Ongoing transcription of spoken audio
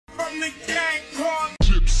the gang called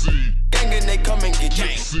Gypsy. Gang and they come and get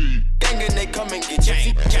gypsy. Gang and they come and get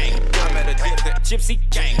gypsy. Gang. I met a gypsy.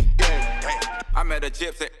 Gang. I met a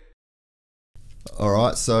gypsy. All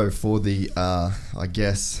right, so for the, I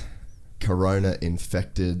guess,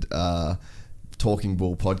 Corona-infected Talking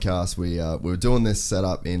Bull podcast, we were doing this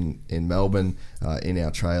setup in Melbourne in our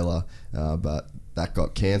trailer, but that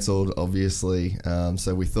got cancelled, obviously.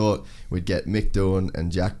 So we thought we'd get Mick Doohan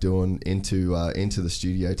and Jack Doohan into the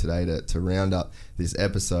studio today to round up this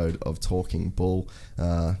episode of Talking Bull.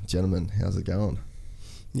 Gentlemen, how's it going?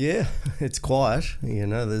 Yeah, it's quiet. You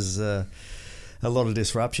know, there's a lot of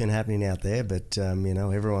disruption happening out there, but you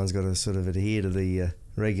know, everyone's got to sort of adhere to the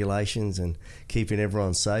regulations and keeping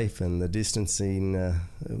everyone safe, and the distancing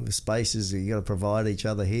spaces you got to provide each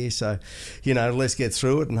other here. So, you know, let's get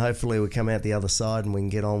through it, and hopefully we come out the other side and we can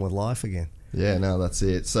get on with life again. Yeah, no, that's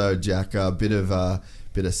it. So, Jack, a bit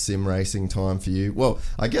of sim racing time for you. Well,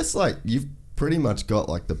 I guess like you've pretty much got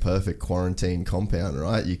like the perfect quarantine compound,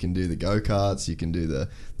 right? You can do the go-karts, you can do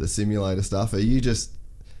the simulator stuff. Is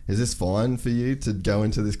this fine for you to go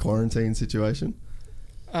into this quarantine situation?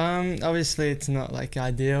 Obviously it's not like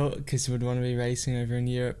ideal because we'd want to be racing over in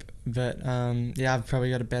Europe, but yeah, I've probably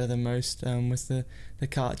got it better than most with the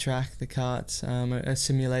kart track, the karts, a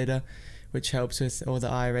simulator which helps with all the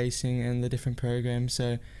iRacing and the different programs.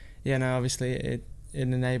 So yeah, no, obviously it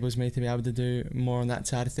enables me to be able to do more on that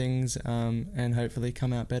side of things, and hopefully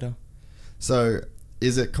come out better. So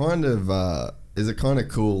is it kind of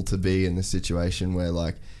cool to be in this situation where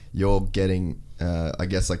like you're getting I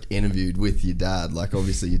guess like interviewed with your dad? Like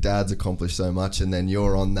obviously your dad's accomplished so much and then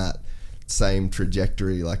you're on that same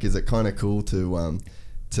trajectory. Like is it kind of cool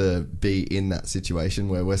to be in that situation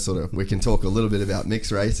where we can talk a little bit about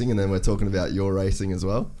Mick's racing and then we're talking about your racing as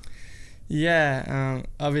well? Yeah,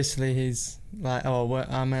 obviously he's like,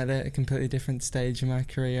 I'm at a completely different stage in my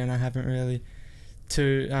career and I haven't really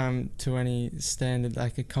to any standard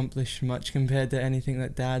like accomplished much compared to anything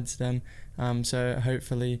that Dad's done. So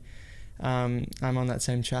hopefully I'm on that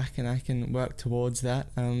same track and I can work towards that.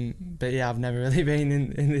 But yeah, I've never really been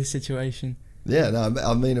in this situation. Yeah, no,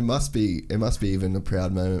 I mean it must be even a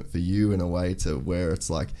proud moment for you in a way, to where it's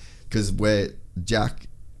like, because where Jack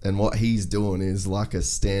and what he's doing is like a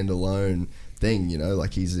standalone thing, you know,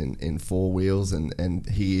 like he's in four wheels and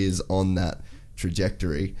he is on that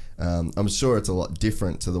trajectory. I'm sure it's a lot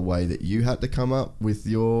different to the way that you had to come up with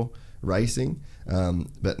your racing,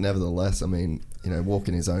 but nevertheless, I mean, you know,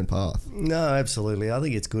 walking his own path. No, absolutely. I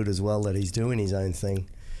think it's good as well that he's doing his own thing.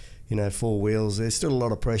 You know, four wheels, there's still a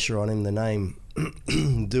lot of pressure on him. The name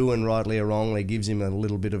Doohan, rightly or wrongly, gives him a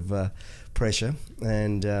little bit of pressure,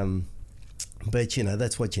 and but you know,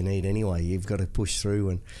 that's what you need anyway. You've got to push through,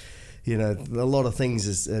 and you know, a lot of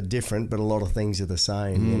things are different, but a lot of things are the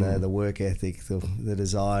same. You know, the work ethic, the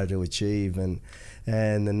desire to achieve, and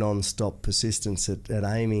the non-stop persistence at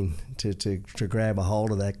aiming to grab a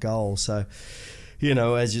hold of that goal. So, you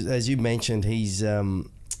know, as you mentioned, he's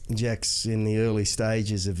Jack's in the early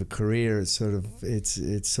stages of a career. It's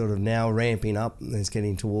sort of now ramping up, and it's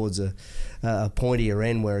getting towards a pointier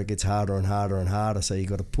end where it gets harder and harder and harder. So you've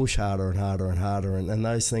got to push harder and harder and harder, and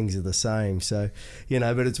those things are the same. So, you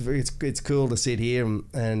know, but it's cool to sit here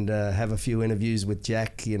and have a few interviews with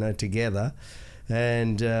Jack, you know, together.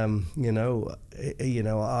 And you know,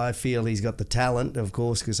 I feel he's got the talent, of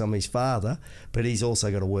course, because I'm his father, but he's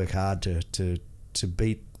also got to work hard to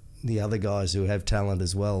beat the other guys who have talent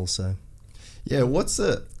as well. So yeah, what's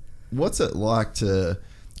it like to,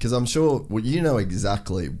 because I'm sure, well, you know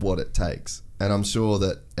exactly what it takes, and I'm sure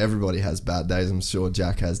that everybody has bad days. I'm sure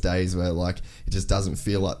Jack has days where like it just doesn't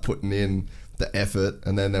feel like putting in the effort,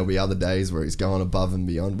 and then there'll be other days where he's going above and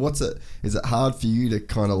beyond. Is it hard for you to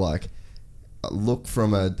kind of like look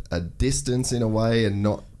from a distance in a way and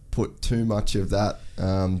not put too much of that,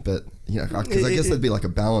 but you know, because I guess there'd be like a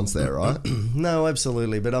balance there, right? No,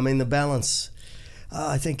 absolutely. But I mean, the balance,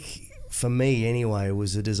 I think for me anyway, it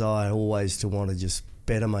was a desire always to want to just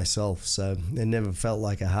better myself. So it never felt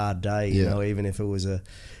like a hard day, you know, even if it was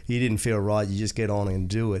you didn't feel right, you just get on and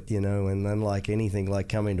do it, you know. And unlike anything, like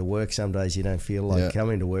coming to work, some days you don't feel like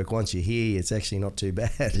coming to work. Once you're here, it's actually not too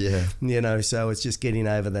bad, you know. So it's just getting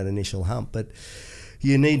over that initial hump. But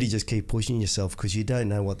you need to just keep pushing yourself, because you don't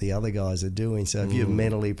know what the other guys are doing. So if you've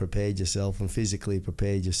mentally prepared yourself and physically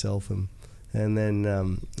prepared yourself, and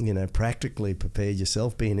then you know, practically prepared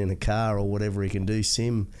yourself, being in a car or whatever you can do,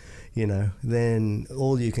 sim, you know, then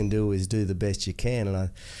all you can do is do the best you can.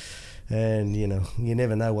 And you know, you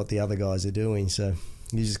never know what the other guys are doing, so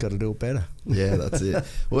you just got to do it better. Yeah, that's it.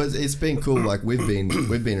 Well, it's been cool. Like we've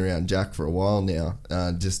been around Jack for a while now,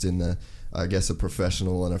 just in the I guess, a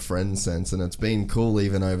professional and a friend sense. And it's been cool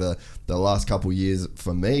even over the last couple of years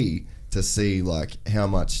for me to see like how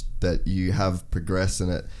much that you have progressed.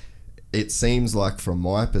 And it seems like from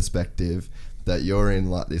my perspective that you're in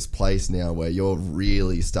like this place now where you're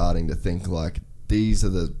really starting to think like, these are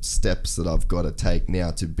the steps that I've got to take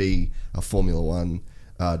now to be a Formula One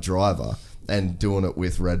driver, and doing it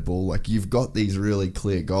with Red Bull. Like, you've got these really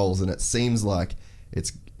clear goals, and it seems like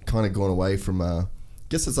it's kind of gone away from I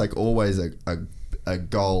guess it's like always a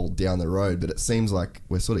goal down the road, but it seems like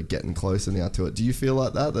we're sort of getting closer now to it. Do you feel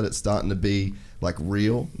like that it's starting to be like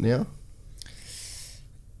real now?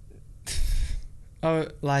 Oh,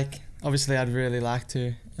 like obviously I'd really like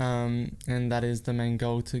to, and that is the main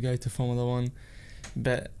goal, to go to Formula One.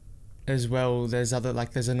 But as well, there's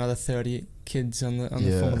another 30 kids on the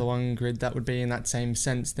Formula One grid that would be in that same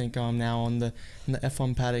sense. Think, I'm now on the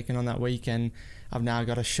F1 paddock, and on that weekend I've now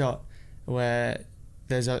got a shot where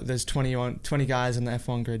there's 20 guys on the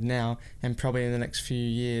F1 grid now, and probably in the next few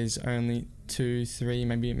years only 2, 3,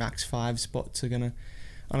 maybe max 5 spots are gonna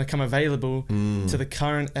come available to the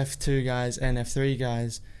current F2 guys and F3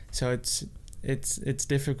 guys. So it's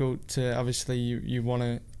difficult to, obviously you want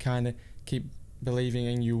to kind of keep believing,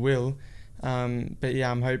 and you will, but yeah,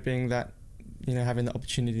 I'm hoping that, you know, having the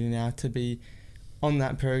opportunity now to be on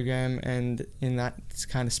that program and in that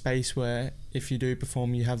kind of space where if you do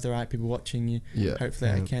perform, you have the right people watching you.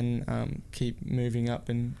 Hopefully I can keep moving up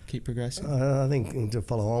and keep progressing. I think, to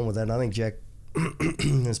follow on with that, I think Jack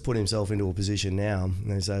has put himself into a position now,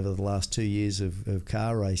 as over the last 2 years of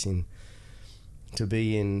car racing, to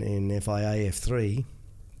be in FIA F3,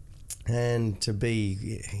 and to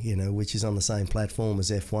be, you know, which is on the same platform as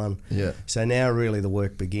F1. Yeah. So now really the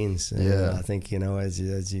work begins. Yeah. I think, you know, as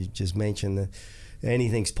you just mentioned,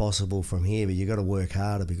 anything's possible from here, but you've got to work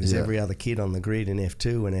harder, because every other kid on the grid in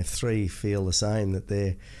F2 and F3 feel the same, that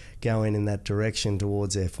they're going in that direction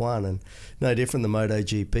towards F1. And no different than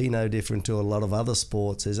MotoGP, no different to a lot of other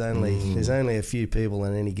sports. There's only a few people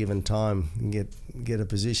at any given time can get a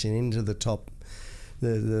position into the top,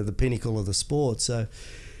 the pinnacle of the sport. So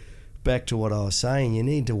back to what I was saying, you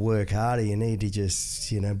need to work harder. You need to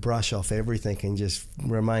just, you know, brush off everything and just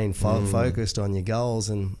remain focused on your goals.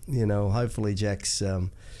 And, you know, hopefully Jack's sort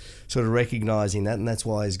of recognising that, and that's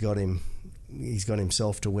why he's got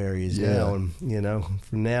himself to where he is now. And, you know,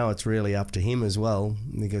 from now it's really up to him as well,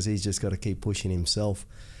 because he's just got to keep pushing himself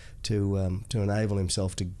to enable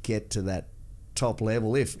himself to get to that top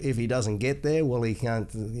level. If he doesn't get there, well, he can't,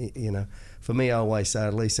 you know. For me, I always say,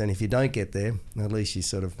 at least, and if you don't get there, at least you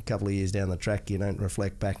sort of a couple of years down the track, you don't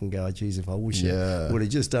reflect back and go, oh, geez, if I wish I would have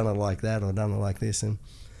just done it like that or done it like this. And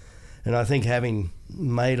I think having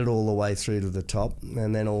made it all the way through to the top,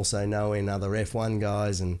 and then also knowing other F1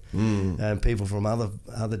 guys and people from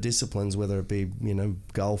other disciplines, whether it be, you know,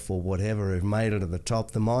 golf or whatever, who've made it at the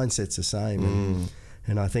top, the mindset's the same.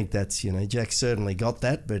 And I think that's, you know, Jack's certainly got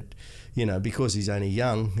that, but, you know, because he's only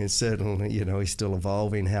young, it's certainly, you know, he's still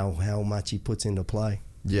evolving how much he puts into play.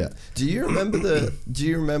 Yeah. Do you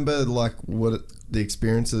remember like what the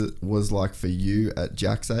experience was like for you at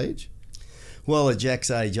Jack's age? Well, at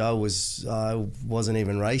Jack's age, I wasn't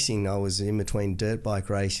even racing. I was in between dirt bike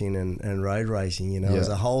racing and road racing. You know, it was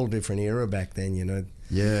a whole different era back then. You know.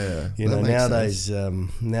 Yeah. You know,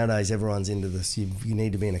 nowadays everyone's into this. You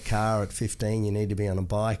need to be in a car at 15. You need to be on a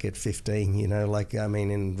bike at 15. You know, like, I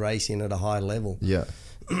mean, in racing at a high level. Yeah.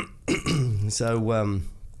 So,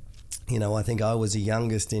 you know, I think I was the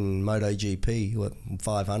youngest in MotoGP, what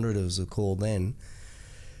 500 it was called then,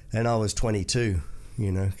 and I was 22.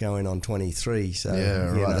 You know, going on 23. So yeah,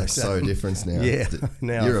 right. You know, that's so different now. Yeah,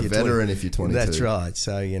 now you're a veteran if you're 22. That's right.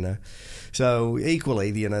 So, you know, so equally,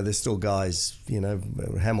 you know, there's still guys. You know,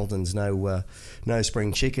 Hamilton's no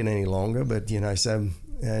spring chicken any longer. But, you know,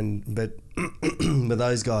 but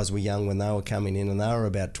those guys were young when they were coming in, and they were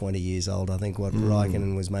about 20 years old. I think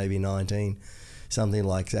Raikkonen was maybe 19, something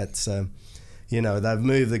like that. So, you know, they've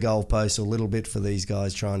moved the goalposts a little bit for these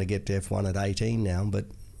guys trying to get to F1 at 18 now,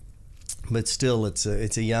 but still, it's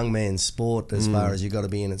a young man's sport as far as you've got to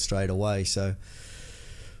be in it straight away. So,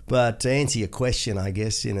 but to answer your question, I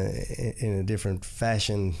guess in a different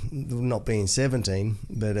fashion, not being 17,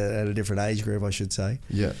 but at a different age group, I should say.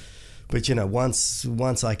 Yeah. But, you know,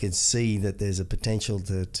 once I could see that there's a potential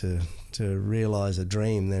to realise a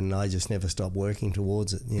dream, then I just never stopped working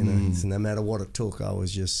towards it. You know, so no matter what it took, I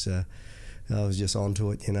was just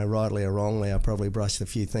onto it. You know, rightly or wrongly, I probably brushed a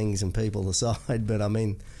few things and people aside, but I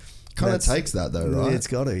mean. Kind of takes that though, right? It's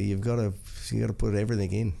got to. You've got to put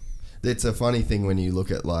everything in. it's a funny thing when you look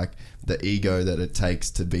at like the ego that it takes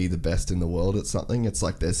to be the best in the world at something. It's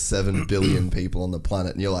like there's 7 billion people on the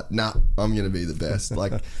planet, and you're like, nah, I'm going to be the best.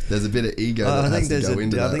 Like there's a bit of ego that has to go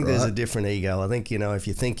into that. I think right? there's a different ego. I think, you know, if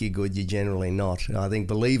you think you're good, you're generally not. I think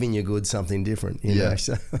believing you're good, something different. You know?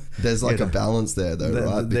 So, there's like a balance there though,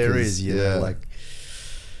 right? There is, you know, like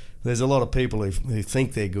there's a lot of people who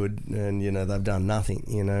think they're good and, you know, they've done nothing,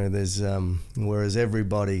 you know. There's whereas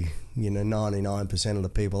everybody, you know, 99% of the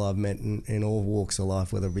people I've met in all walks of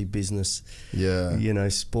life, whether it be business, you know,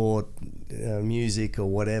 sport, music or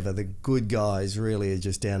whatever, the good guys really are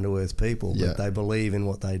just down to earth people, but they believe in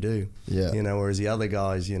what they do, you know, whereas the other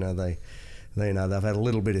guys, you know, they know they've had a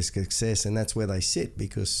little bit of success, and that's where they sit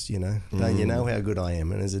because, you know, don't you know how good I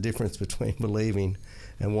am? And there's a difference between believing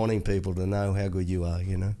and wanting people to know how good you are,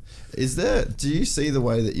 you know. Do you see the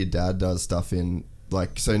way that your dad does stuff in,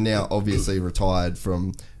 like, so now obviously retired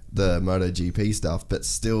from the MotoGP stuff, but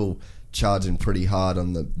still charging pretty hard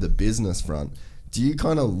on the business front. Do you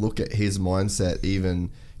kind of look at his mindset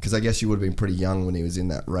even, because I guess you would have been pretty young when he was in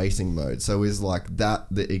that racing mode, so is like that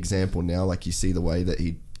the example now, like you see the way that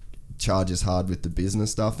he charges hard with the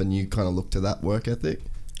business stuff and you kind of look to that work ethic?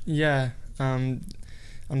 Yeah.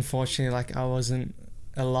 Unfortunately, like I wasn't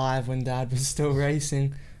alive when Dad was still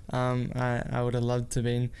racing. I would have loved to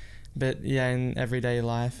been, but yeah, in everyday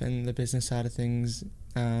life and the business side of things,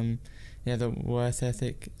 the work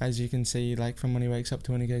ethic, as you can see, like from when he wakes up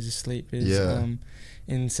to when he goes to sleep, is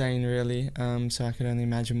insane, really. So I could only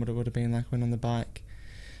imagine what it would have been like when on the bike.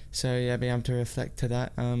 So yeah, being able to reflect to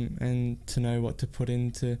that, and to know what to put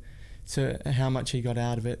into to how much he got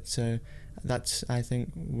out of it. So that's, I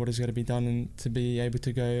think, what has got to be done, and to be able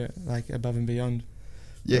to go like above and beyond.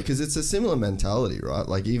 Yeah, because it's a similar mentality, right?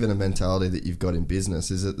 Like even a mentality that you've got in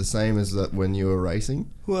business. Is it the same as that when you were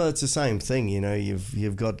racing? Well, it's the same thing. You know,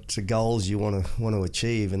 you've got goals you want to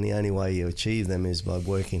achieve, and the only way you achieve them is by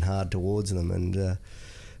working hard towards them,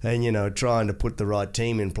 and you know, trying to put the right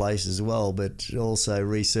team in place as well, but also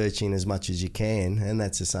researching as much as you can. And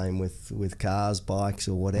that's the same with cars, bikes,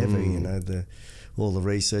 or whatever. You know, all the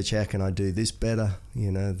research, how can I do this better?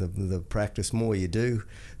 You know, the practice more you do,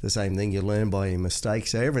 the same thing you learn by your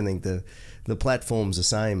mistakes. So everything, the platform's the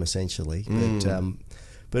same essentially.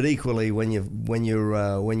 But equally, when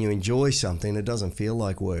you enjoy something, it doesn't feel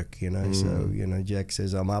like work. You know, so you know, Jack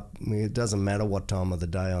says I'm up. I mean, it doesn't matter what time of the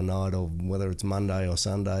day or night, or whether it's Monday or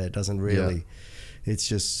Sunday. It doesn't really. Yeah. It's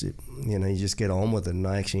just, you know, you just get on with it, and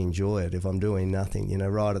I actually enjoy it. If I'm doing nothing, you know,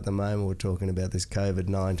 right at the moment we're talking about this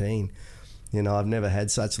COVID-19. You know, I've never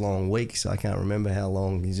had such long weeks. I can't remember how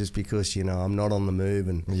long. It's just because, you know, I'm not on the move,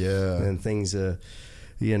 and things are,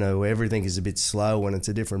 you know, everything is a bit slow, and it's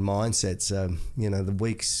a different mindset. So, you know, the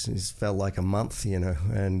weeks has felt like a month, you know,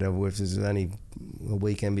 and it was only a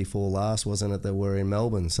weekend before last, wasn't it, that we're in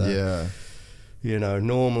Melbourne. So, you know,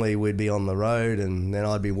 normally we'd be on the road, and then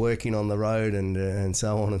I'd be working on the road, and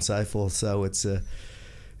so on and so forth. So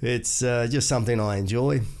it's just something I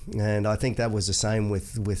enjoy, and I think that was the same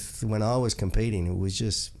with when I was competing. It was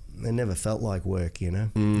just, it never felt like work, you know.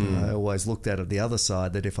 I always looked at it the other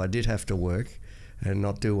side, that if I did have to work and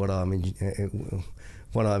not do what I'm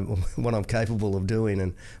capable of doing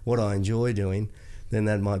and what I enjoy doing, then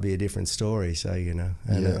that might be a different story. So, you know,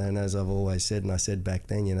 and as I've always said, and I said back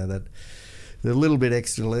then, you know, that the little bit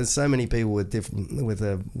extra. There's so many people with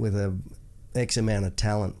a X amount of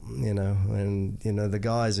talent, you know, and you know the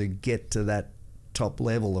guys who get to that top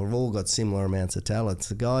level have all got similar amounts of talents.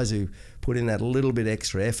 The guys who put in that little bit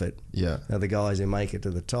extra effort are the guys who make it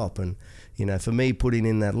to the top. And you know, for me, putting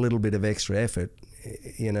in that little bit of extra effort,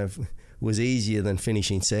 you know, was easier than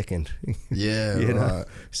finishing second. Yeah, you right. know?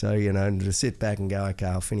 So, you know, to sit back and go, okay,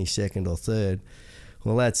 I'll finish second or third.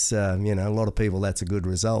 Well, that's, you know, a lot of people, that's a good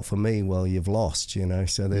result. For me, well, you've lost, you know.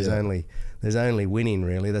 So there's only winning,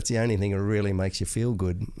 really. That's the only thing that really makes you feel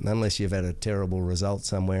good, unless you've had a terrible result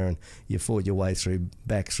somewhere and you fought your way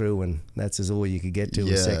back through, and that's as all you could get to,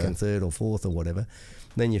 was second, third or fourth or whatever.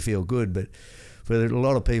 Then you feel good. But a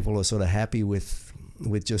lot of people are sort of happy with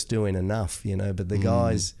just doing enough, you know. But the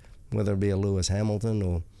guys, whether it be a Lewis Hamilton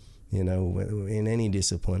or, you know, in any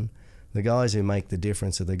discipline, the guys who make the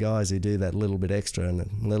difference are the guys who do that little bit extra, and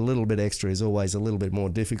the little bit extra is always a little bit more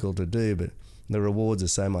difficult to do, but the rewards are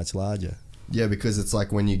so much larger. Yeah, because it's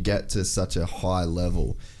like when you get to such a high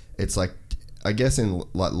level, it's like, I guess in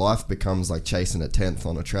like life becomes like chasing a 10th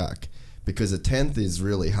on a track, because a 10th is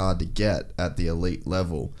really hard to get at the elite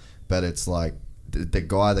level, but it's like the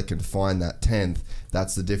guy that can find that 10th,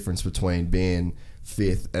 that's the difference between being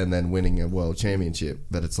fifth and then winning a world championship.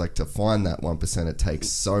 But it's like to find that 1%, it takes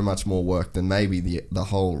so much more work than maybe the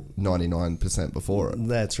whole 99% before it.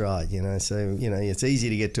 That's right. So it's easy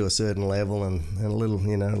to get to a certain level and a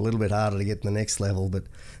little bit harder to get to the next level. But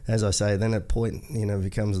as I say, then at point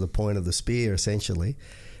becomes the point of the spear essentially,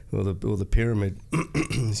 or the pyramid.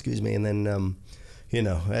 Excuse me. And then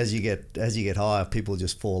as you get higher, people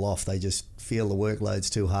just fall off. They just feel the workload's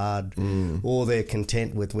too hard, or they're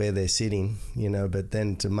content with where they're sitting. But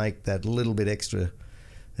then to make that little bit extra,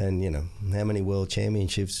 and how many world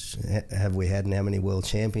championships have we had, and how many world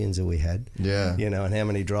champions have we had? Yeah. And how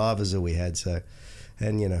many drivers have we had? So,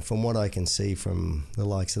 and from what I can see from the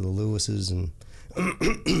likes of the Lewises and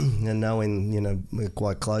and knowing we're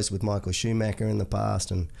quite close with Michael Schumacher in the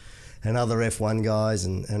past and other F1 guys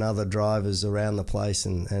and other drivers around the place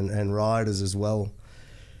and riders as well.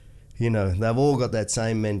 They've all got that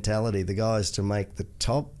same mentality. The guys to make the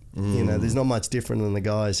top, there's not much different than the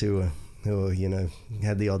guys who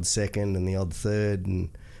had the odd second and the odd third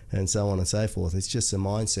and so on and so forth. It's just a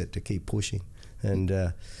mindset to keep pushing. And,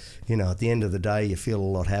 at the end of the day, you feel a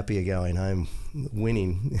lot happier going home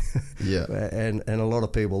winning. Yeah. and a lot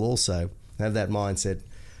of people also have that mindset.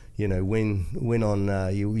 Win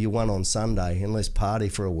on you won on Sunday and let's party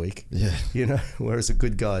for a week. Yeah. Whereas the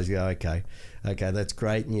good guys go, okay, that's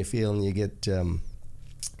great, and you feel and you get,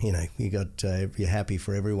 you're happy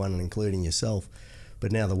for everyone, including yourself.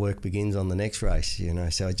 But now the work begins on the next race.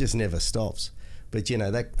 So it just never stops. But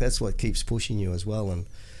that's what keeps pushing you as well. And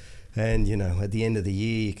at the end of the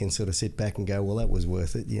year, you can sort of sit back and go, well, that was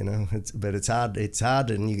worth it. But it's hard. It's hard,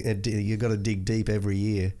 and you got to dig deep every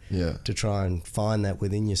year. Yeah. To try and find that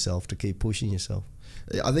within yourself to keep pushing yourself.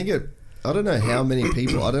 I think I don't know how many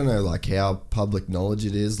people, I don't know like how public knowledge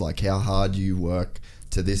it is, like how hard you work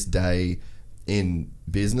to this day in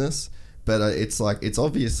business, but it's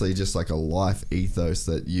obviously just like a life ethos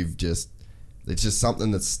that it's just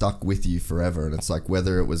something that's stuck with you forever. And it's like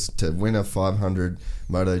whether it was to win a 500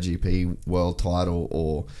 MotoGP world title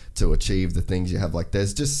or to achieve the things you have, like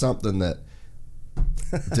there's just something that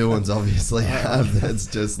Doohan's obviously have that's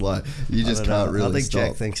just like you just can't really I think stop.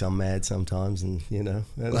 Jack thinks I'm mad sometimes, and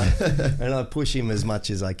and I push him as much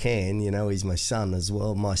as I can. He's my son as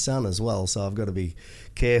well, so I've got to be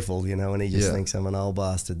careful, and he just thinks I'm an old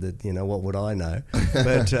bastard that, what would I know?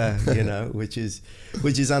 But which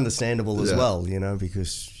is understandable as well,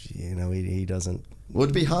 because he doesn't. Well,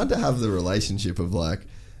 it'd be hard to have the relationship of like,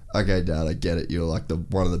 okay, Dad, I get it, you're like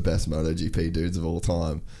one of the best MotoGP dudes of all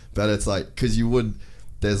time, but it's like, because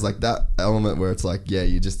there's like that element where it's like, yeah,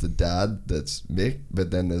 you're just the dad that's Mick,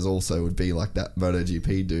 but then there's also would be like that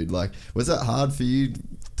MotoGP dude. Like, was that hard for you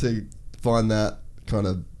to find that kind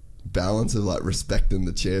of balance of like respecting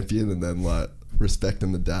the champion and then like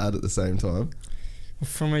respecting the dad at the same time?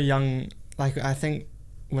 From a young, I think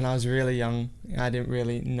when I was really young, I didn't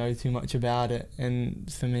really know too much about it,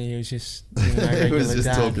 and for me, it was just he was just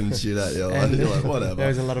dad. talking shit at you, like, you're like, whatever. There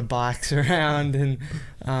was a lot of bikes around, and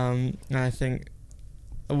I think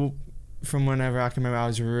from whenever I can remember, I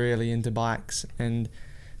was really into bikes, and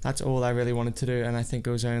that's all I really wanted to do. And I think it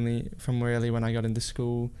was only from really when I got into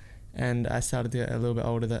school and I started to get a little bit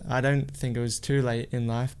older that I don't think it was too late in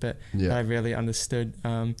life, but that I really understood,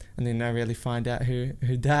 and then I really find out who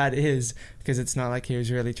Dad is, because it's not like he was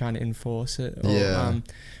really trying to enforce it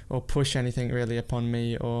or push anything really upon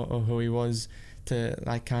me or who he was to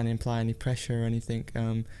like kind of imply any pressure or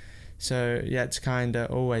anything. So yeah, it's kind of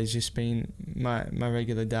always just been my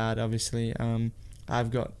regular dad. Obviously, I've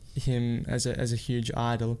got him as a huge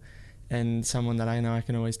idol, and someone that I know I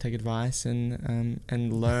can always take advice and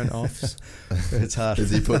learn off. It's hard. Is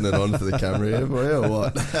he putting it on for the camera here for you or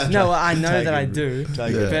what? No, I know that I do.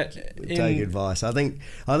 Take advice. I think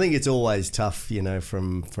it's always tough,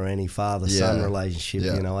 for any father-son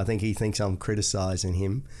relationship. Yeah. I think he thinks I'm criticising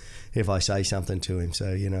him if I say something to him.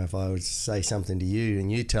 So, if I would say something to you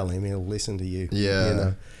and you tell him, he'll listen to you.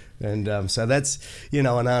 Yeah. And so that's, and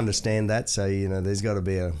I understand that. So, there's got to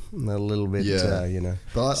be a little bit,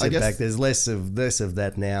 but I guess back. There's less of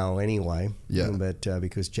that now anyway. Yeah. But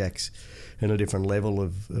because Jack's in a different level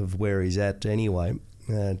of where he's at anyway.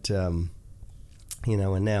 And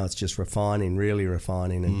and now it's just really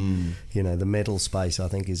refining. And, the mental space, I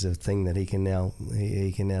think, is a thing that he can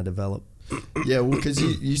now develop. Yeah, well, because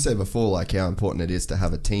you said before, like, how important it is to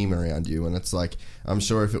have a team around you. And it's like, I'm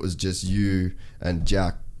sure if it was just you and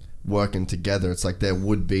Jack working together, it's like there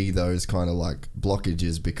would be those kind of like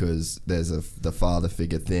blockages because there's the father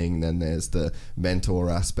figure thing, then there's the mentor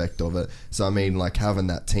aspect of it. So I mean, like having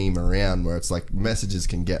that team around where it's like messages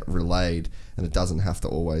can get relayed and it doesn't have to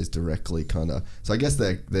always directly kind of. So I guess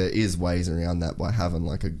there is ways around that by having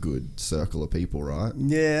like a good circle of people, right?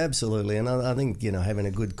 Yeah, absolutely. And I think, you know, having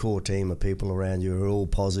a good core team of people around you who are all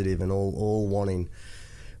positive and all wanting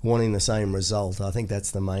the same result. I think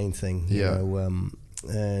that's the main thing. You know,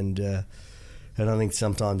 and I think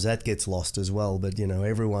sometimes that gets lost as well. But you know,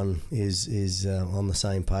 everyone is on the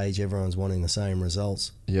same page. Everyone's wanting the same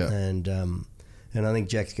results. Yeah. And I think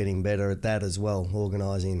Jack's getting better at that as well,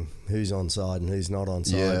 organising who's on side and who's not on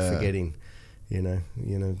side, forgetting, you know,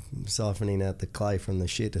 siphoning out the clay from the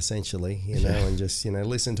shit essentially, you know, and just, you know,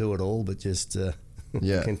 listen to it all, but just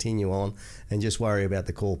continue on and just worry about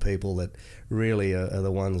the core people that really are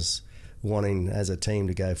the ones wanting as a team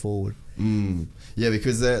to go forward. Yeah,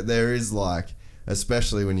 because there is like,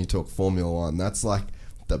 especially when you talk Formula One, that's like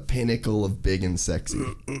the pinnacle of big and sexy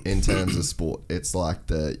in terms of sport. It's like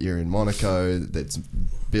you're in Monaco, that's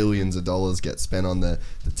billions of dollars get spent on the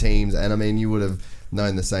teams, and I mean you would have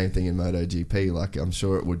known the same thing in MotoGP. Like I'm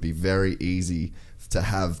sure it would be very easy to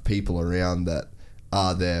have people around that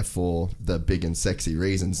are there for the big and sexy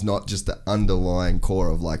reasons, not just the underlying core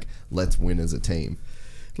of like, let's win as a team.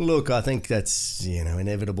 Look, I think that's, you know,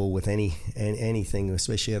 inevitable with anything,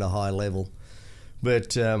 especially at a high level.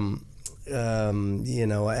 But you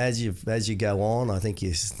know, as you go on, I think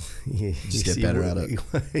you just get better at it.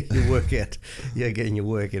 You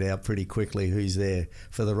work it out pretty quickly who's there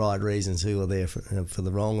for the right reasons, who are there for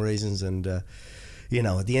the wrong reasons, and you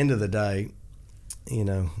know, at the end of the day, you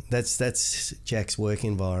know, that's Jack's work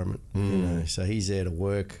environment. You know, so he's there to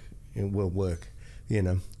work. It will work. You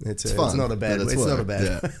know, it's not a bad. It's not a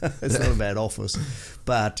bad. It's not a bad office,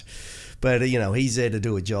 but you know, he's there to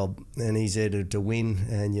do a job and he's there to win.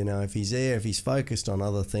 And you know, if he's focused on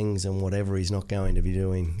other things and whatever, he's not going to be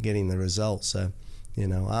getting the results. So, you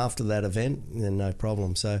know, after that event, then no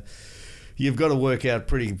problem. So, you've got to work out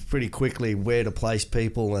pretty quickly where to place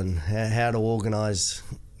people and how to organise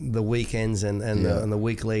the weekends and the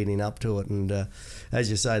week leading up to it. And as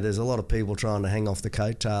you say, there's a lot of people trying to hang off the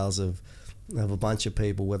coattails of a bunch of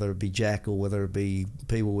people, whether it be Jack or whether it be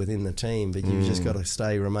people within the team, but you've just got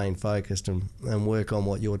to remain focused and work on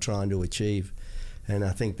what you're trying to achieve. And I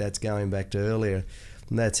think that's going back to earlier,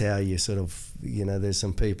 and that's how you sort of, you know, there's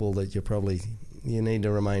some people that you need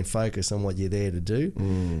to remain focused on what you're there to do.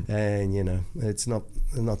 And you know, it's not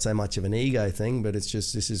so much of an ego thing, but it's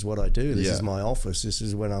just, this is what I do, this is my office, this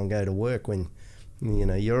is when I'll go to work. When you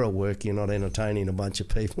know you're at work, you're not entertaining a bunch of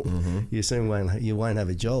people. You soon won't have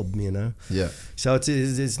a job. You know. Yeah. So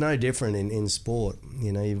it's no different in sport.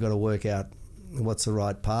 You know, you've got to work out what's the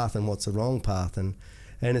right path and what's the wrong path, and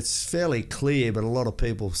it's fairly clear. But a lot of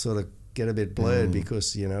people sort of get a bit blurred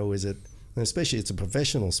because, you know, especially it's a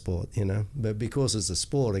professional sport, you know, but because it's a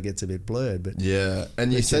sport, it gets a bit blurred. But yeah,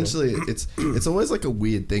 and essentially it's always like a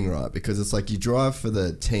weird thing, right? Because it's like you drive for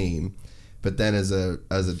the team. But then as a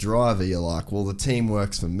driver, you're like, well, the team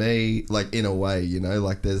works for me, like in a way, you know,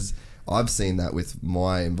 like I've seen that with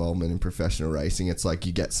my involvement in professional racing. It's like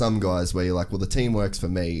you get some guys where you're like, well, the team works for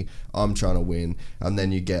me, I'm trying to win. And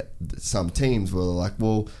then you get some teams where they're like,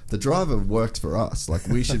 well, the driver works for us. Like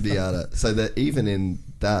we should be able to, so that even in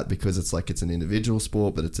that, because it's like it's an individual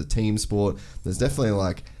sport, but it's a team sport, there's definitely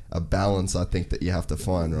like a balance, I think, that you have to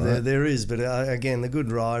find, right? There is, but again, the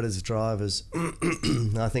good riders, drivers,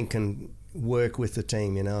 I think can work with the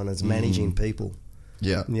team, you know, and it's managing people.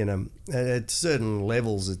 Yeah. You know, at certain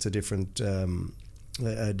levels, it's a different thing.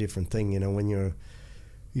 You know, when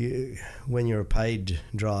you're a paid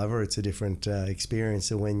driver, it's a different experience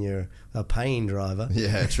than when you're a paying driver.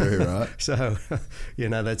 Yeah, true, right? So, you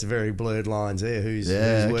know, that's very blurred lines there. Who's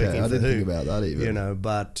working for who? I didn't think about that even. You know,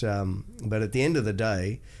 but at the end of the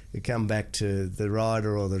day, you come back to the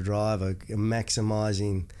rider or the driver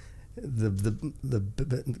maximising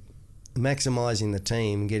maximising the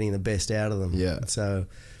team, getting the best out of them. Yeah. So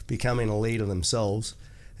becoming a leader themselves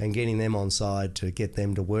and getting them on side to get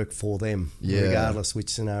them to work for them, regardless which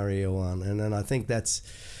scenario you're on. And then I think that's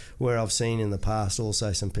where I've seen in the past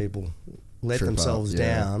also some people let themselves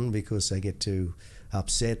down because they get too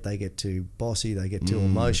upset, they get too bossy, they get too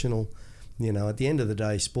emotional. You know, at the end of the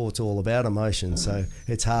day, sport's all about emotion, so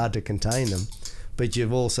it's hard to contain them. But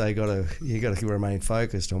you've also got to remain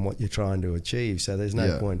focused on what you're trying to achieve. So there's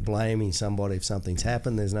no point blaming somebody if something's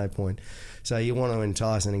happened. There's no point. So you want to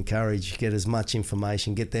entice and encourage, get as much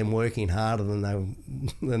information, get them working harder than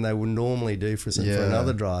they would normally do for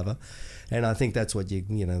another driver. And I think that's what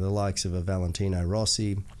you know, the likes of a Valentino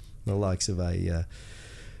Rossi, the likes of a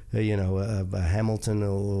a Hamilton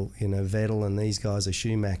or Vettel and these guys, a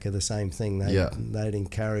Schumacher, the same thing. They'd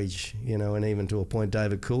encourage, and even to a point,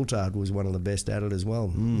 David Coulthard was one of the best at it as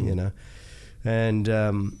well. And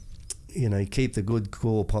keep the good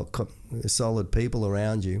core, solid people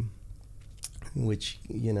around you, which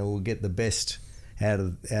will get the best out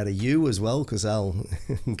of you as well, because they'll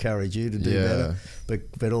encourage you to do better,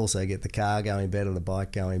 but also get the car going better, the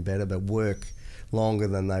bike going better, but work longer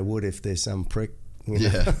than they would if there's some prick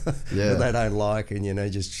that they don't like,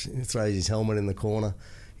 and just throws his helmet in the corner,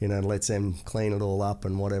 lets them clean it all up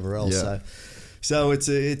and whatever else. So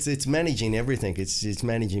it's managing everything. It's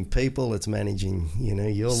managing people. It's managing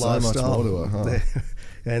your lifestyle. So much more to it, huh?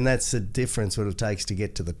 And that's the difference what it takes to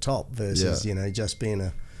get to the top versus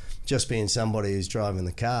just being somebody who's driving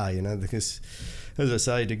the car. Because as I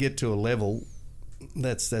say, to get to a level,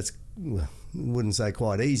 that's well, wouldn't say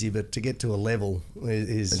quite easy, but to get to a level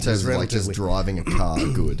is in terms of like just driving a car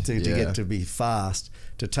good to get to be fast,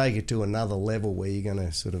 to take it to another level where you're going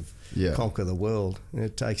to sort of conquer the world.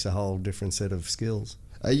 It takes a whole different set of skills.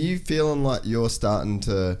 Are you feeling like you're starting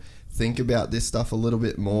to think about this stuff a little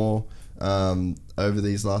bit more over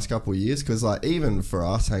these last couple of years? Because like even for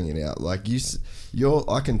us hanging out, like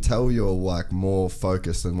I can tell you're like more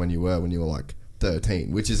focused than when you were like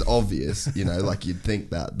 13, which is obvious, like you'd think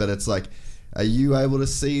that, but it's like, are you able to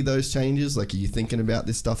see those changes? Like, are you thinking about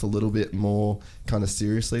this stuff a little bit more kind of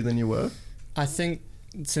seriously than you were? I think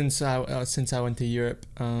since I went to Europe,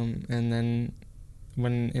 and then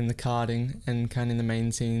when in the karting and kind of in the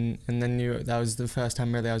main scene, and then that was the first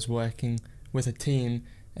time really I was working with a team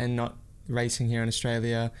and not racing here in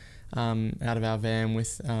Australia, out of our van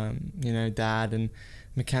with Dad and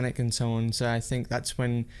mechanic and so on. So I think that's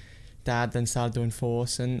when Dad then started doing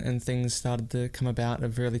force and things started to come about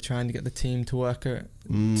of really trying to get the team to work to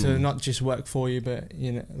not just work for you, but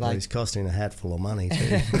well, he's costing a hatful of money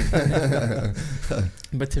too.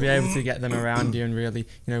 But to be able to get them around you and really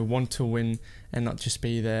want to win and not just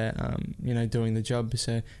be there doing the job.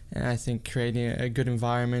 So I think creating a good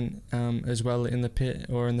environment as well in the pit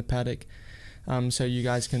or in the paddock, so you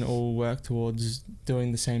guys can all work towards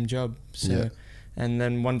doing the same job. So and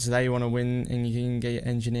then once they want to win and you can get your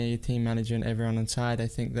engineer, your team manager and everyone on side, I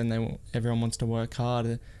think then everyone wants to work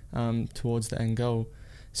harder towards the end goal.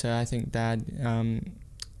 So I think Dad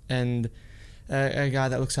and a guy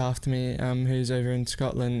that looks after me who's over in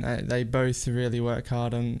Scotland, they both really work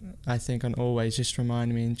hard on always just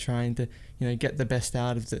reminding me and trying to get the best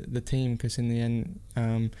out of the team, because in the end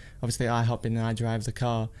obviously I hop in and I drive the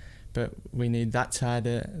car, but we need that side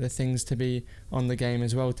of the things to be on the game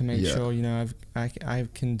as well to make sure I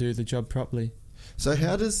can do the job properly. So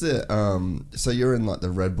how does it so you're in like the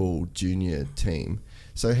Red Bull junior team,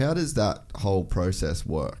 so how does that whole process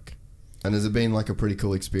work, and has it been like a pretty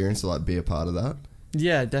cool experience to like be a part of that?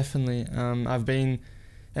 Yeah, definitely. I've been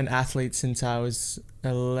an athlete since I was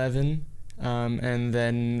 11, and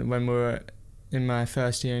then when we were in my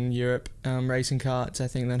first year in Europe racing karts, I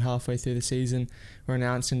think then halfway through the season we're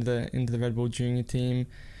announced into the Red Bull junior team,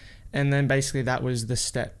 and then basically that was the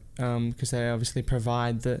step, because they obviously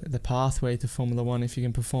provide the pathway to Formula 1 if you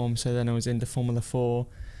can perform. So then I was into Formula 4,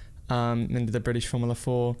 into the British Formula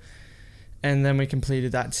 4, and then we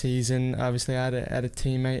completed that season. Obviously I had a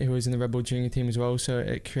teammate who was in the Red Bull junior team as well, so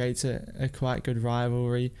it creates a quite good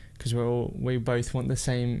rivalry, because we both want the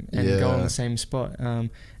same end goal in the same spot,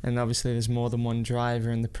 and obviously there's more than one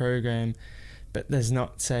driver in the program, but there's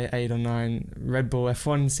not say 8 or 9 Red Bull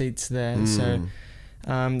F1 seats there. So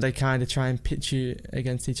they kind of try and pitch you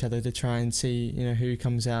against each other to try and see who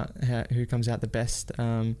comes out the best,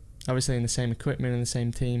 obviously in the same equipment and the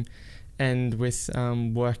same team, and with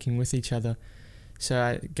working with each other.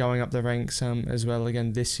 So going up the ranks as well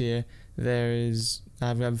again this year,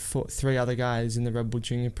 I've fought 3 other guys in the Red Bull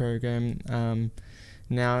Junior program.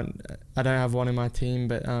 Now I don't have one in my team,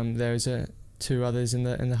 but there's 2 others in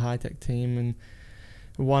the high tech team, and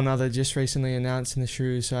one other just recently announced in the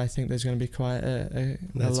Shrews. So I think there's going to be quite a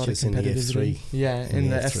lot of competitors. In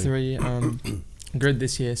the F3 grid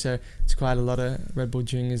this year. So it's quite a lot of Red Bull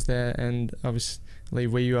Juniors there, and obviously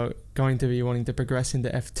we are going to be wanting to progress into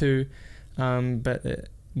F2, but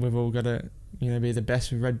we've all got to be the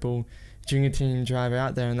best Red Bull junior team driver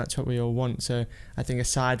out there, and that's what we all want. So I think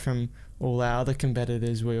aside from all our other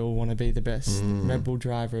competitors, we all want to be the best Red Bull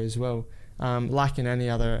driver as well, like in any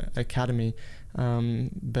other academy,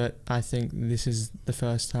 but I think this is the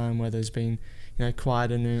first time where there's been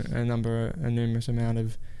quite a numerous amount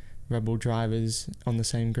of Red Bull drivers on the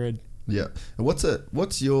same grid. Yeah. And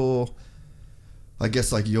what's your, I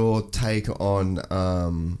guess, like your take on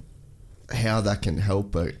how that can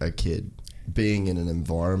help a kid? being in an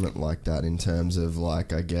environment like that, in terms of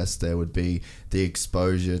like, I guess there would be the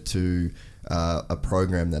exposure to a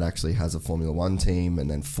program that actually has a Formula One team, and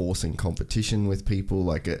then forcing competition with people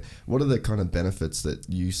like it. What are the kind of benefits that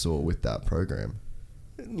you saw with that program?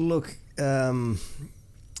 Look, the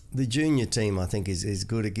junior team I think is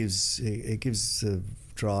good. It gives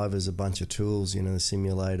drivers a bunch of tools, the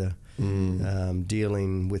simulator,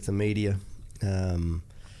 dealing with the media, and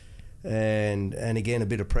again a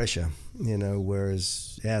bit of pressure,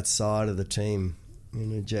 whereas outside of the team,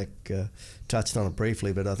 Jack touched on it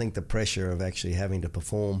briefly, but I think the pressure of actually having to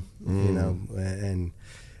perform, and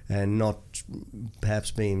not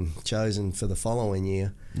perhaps being chosen for the following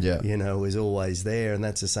year, is always there. And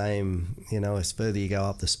that's the same, as further you go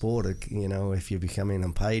up the sport, if you're becoming a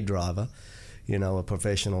paid driver, a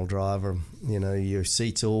professional driver, your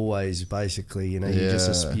seat's always basically, you're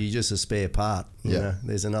just a spare part.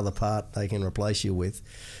 There's another part they can replace you with,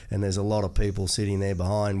 and there's a lot of people sitting there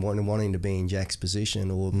behind wanting to be in Jack's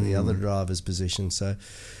position or the other driver's position. So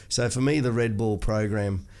for me, the Red Bull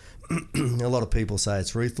program, a lot of people say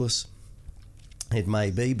it's ruthless. It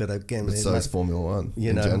may be, but again, but so is Formula One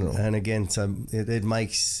in general. And again, so it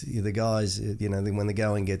makes the guys, when the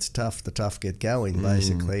going gets tough, the tough get going,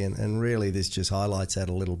 basically. And really, this just highlights that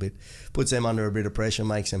a little bit, puts them under a bit of pressure,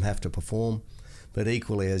 makes them have to perform. But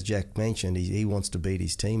equally, as Jack mentioned, he wants to beat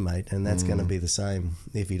his teammate, and that's going to be the same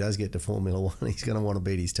if he does get to Formula One. He's going to want to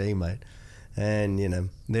beat his teammate, and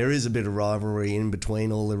there is a bit of rivalry in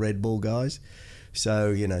between all the Red Bull guys.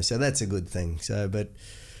 So so that's a good thing. So, but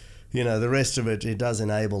the rest of it does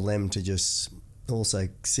enable them to just also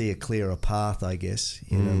see a clearer path, I guess.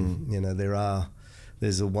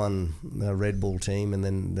 There's a Red Bull team, and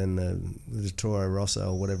then the Toro Rosso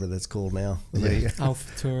or whatever that's called now.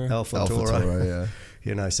 Alpha Toro. Alpha Toro,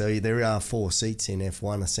 yeah. So there are 4 seats in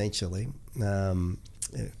F1 essentially,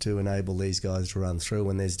 to enable these guys to run through,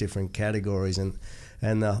 and there's different categories, and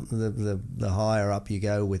the higher up you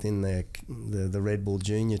go within the Red Bull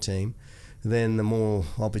junior team, then the more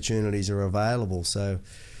opportunities are available. So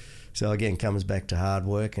again, comes back to hard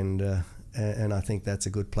work, and I think that's a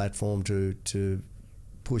good platform to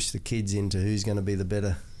push the kids into who's going to be the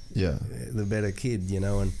better kid,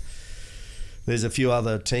 and there's a few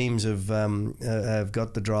other teams have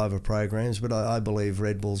got the driver programs, but I believe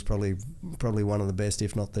Red Bull's probably one of the best,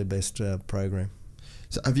 if not the best program.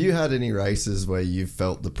 So have you had any races where you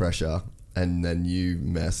felt the pressure and then you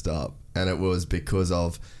messed up, and it was because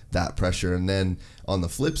of that pressure? And then on the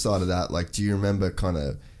flip side of that, like, do you remember kind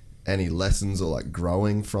of any lessons or like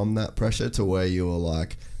growing from that pressure to where you were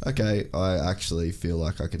like, okay, I actually feel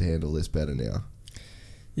like I could handle this better now?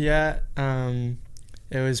 Yeah,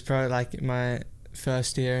 it was probably like my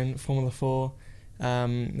first year in Formula 4,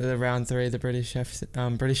 the round 3 of the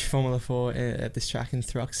British Formula 4 at this track in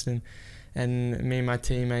Thruxton, and me and my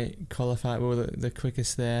teammate qualified. We were the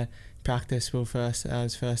quickest there. Practice, I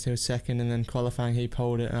was first, he was second, and then qualifying he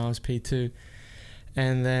poled it and I was P2.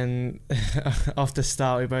 And then off the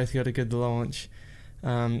start we both got a good launch,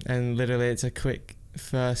 and literally it's a quick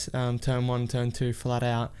first turn 1, turn 2 flat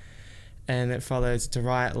out, and it follows to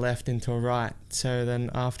right, left into a right. So then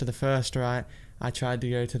after the first right, I tried to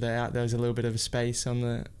go to the out. There was a little bit of a space on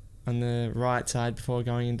the right side before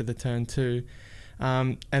going into the turn 2,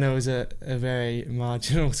 and it was a very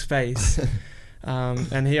marginal space.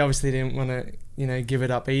 And he obviously didn't want to, give it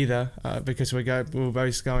up either, because we were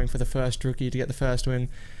both going for the first rookie to get the first win,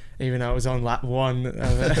 even though it was on lap 1 of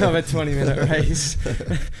a 20-minute race.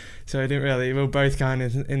 So we were both kind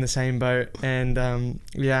of in the same boat. And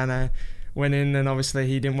and I went in, and obviously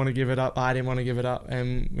he didn't want to give it up, I didn't want to give it up,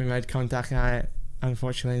 and we made contact, and I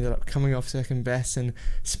unfortunately ended up coming off second best and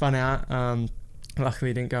spun out.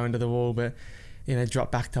 Luckily didn't go into the wall, but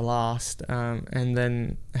dropped back to last, and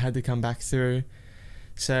then had to come back through.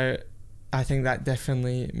 So I think that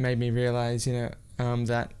definitely made me realise,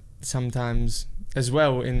 that sometimes as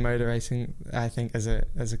well in motor racing, I think as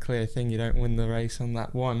a clear thing, you don't win the race on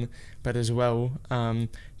lap 1, but as well,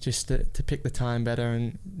 just to pick the time better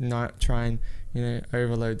and not try and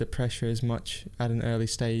overload the pressure as much at an early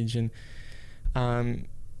stage, and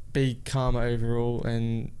be calmer overall,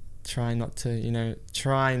 and try not to,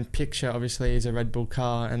 try and picture, obviously, as a Red Bull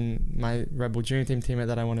car and my Red Bull Junior Team teammate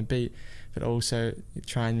that I want to beat, but also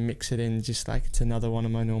try and mix it in just like it's another one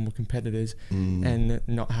of my normal competitors, and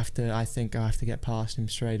not have to, I have to get past him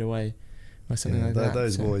straight away or something like that.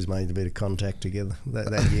 Those boys made a bit of contact together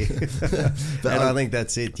that year. And I think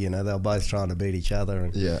that's it, they were both trying to beat each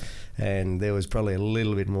other. And there was probably a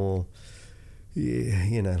little bit more,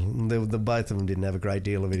 the both of them didn't have a great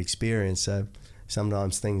deal of experience, so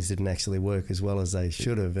sometimes things didn't actually work as well as they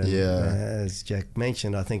should have. And as Jack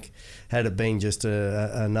mentioned, I think had it been just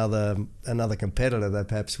another competitor, they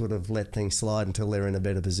perhaps would have let things slide until they're in a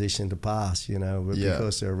better position to pass, you know. But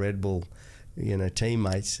because they're Red Bull, you know,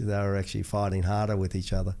 teammates, they were actually fighting harder with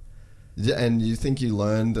each other. Yeah, and you think you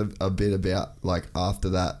learned a bit about, like, after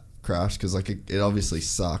that crash? Because, like, it obviously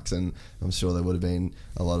sucks, and I'm sure there would have been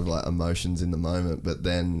a lot of, like, emotions in the moment, but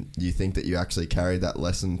then you think that you actually carried that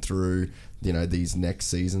lesson through, you know, these next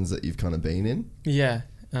seasons that you've kind of been in? Yeah,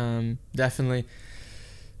 definitely.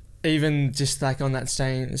 Even just like on that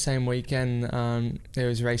same weekend, it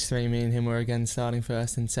was race 3, me and him were again starting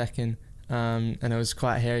first and second, and it was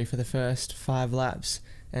quite hairy for the first 5 laps,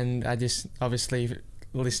 and I just obviously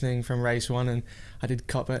listening from race 1, and I did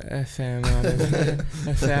cop a fair amount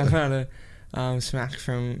of smack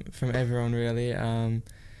from everyone, really,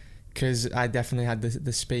 because I definitely had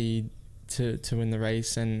the speed to win the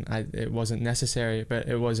race, and it wasn't necessary, but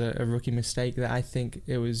it was a rookie mistake that I think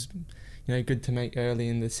it was, you know, good to make early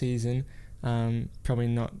in the season. Probably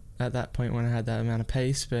not at that point when I had that amount of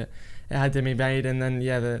pace, but it had to be made. And then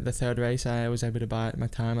the third race I was able to bide my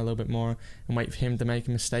time a little bit more and wait for him to make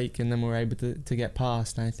a mistake, and then we were able to get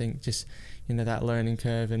past. And I think just, you know, that learning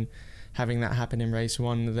curve and having that happen in race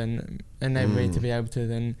 1 then enabled me to be able to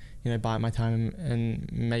then, you know, bite my time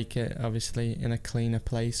and make it obviously in a cleaner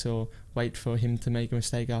place, or wait for him to make a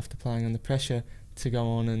mistake after playing under pressure to go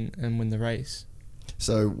on and win the race.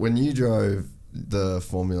 So when you drove your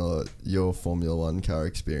Formula 1 car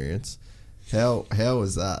experience, how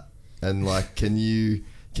was that? And, like, can you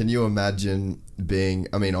imagine being,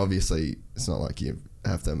 I mean, obviously it's not like you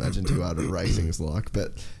have to imagine too hard what racing is like,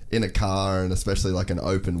 but in a car, and especially like an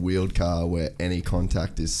open wheeled car where any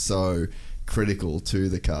contact is so critical to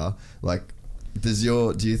the car, like, do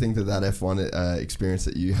you think that F1 experience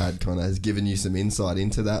that you had kind of has given you some insight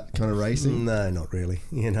into that kind of racing? No, not really.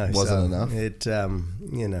 You know, wasn't enough. It,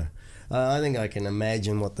 you know, I think I can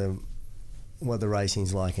imagine what the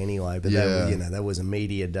racing's like anyway. But that was a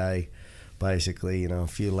media day, basically. You know, a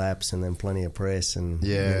few laps and then plenty of press, and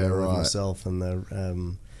myself and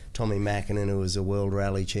the Tommy Mäkinen, who was a world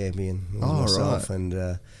rally champion, myself, and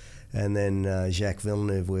then Jacques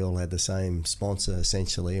Villeneuve. We all had the same sponsor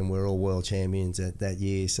essentially, and we're all world champions that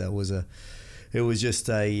year. So it was just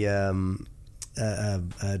a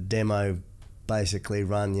demo basically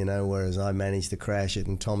run, you know, whereas I managed to crash it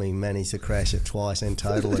and Tommy managed to crash it twice and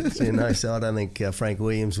total it, you know. So I don't think Frank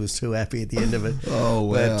Williams was too happy at the end of it. Oh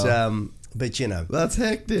wow! But you know, that's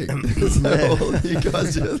hectic. So you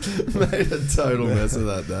guys just made a total mess of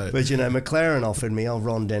that day. But you know, McLaren offered me,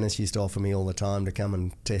 Ron Dennis used to offer me all the time to come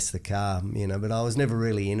and test the car, you know, but I was never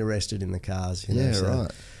really interested in the cars, you know. Yeah, so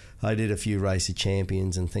right. I did a few race of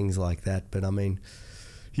champions and things like that, but I mean,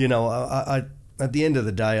 you know, I at the end of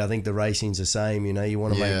the day, I think the racing's the same. You know, you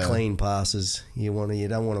want to make clean passes. You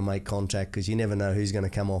don't want to make contact, because you never know who's going to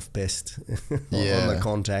come off best on the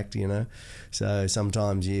contact. You know, so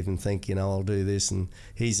sometimes you even think, you know, I'll do this, and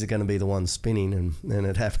he's going to be the one spinning, and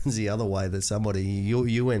it happens the other way, that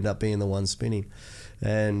you end up being the one spinning,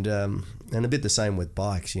 and a bit the same with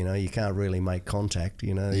bikes. You know, you can't really make contact.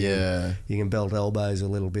 You know, you can belt elbows a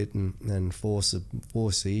little bit and force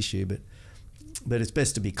the issue, but it's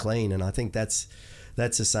best to be clean, and I think that's the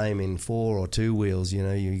same in 4 or 2 wheels. You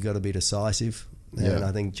know, you got to be decisive, and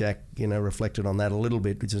I think Jack, you know, reflected on that a little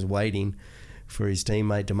bit, which is waiting for his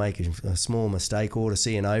teammate to make a small mistake or to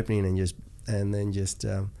see an opening and then just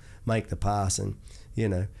make the pass. And you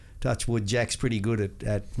know, touch wood, Jack's pretty good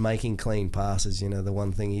at making clean passes. You know, the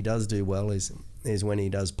one thing he does do well is when he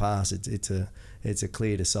does pass, it's a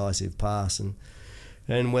clear, decisive pass.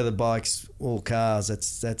 And whether bikes or cars,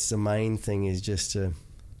 that's the main thing, is just to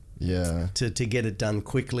get it done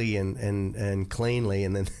quickly and cleanly,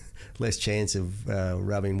 and then less chance of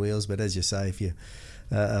rubbing wheels. But as you say, if you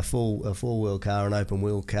a four-wheel car, an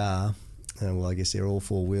open-wheel car, well, I guess they're all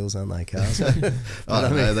 4 wheels, aren't they, cars? I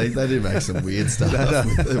don't know. They do make some weird stuff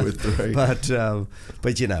with 3.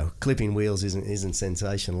 But you know, clipping wheels isn't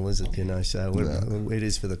sensational, is it? You know, so it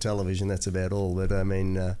is for the television. That's about all. But I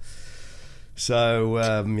mean.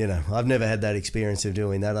 You know, I've never had that experience of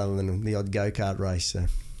doing that, other than the odd go-kart race. So.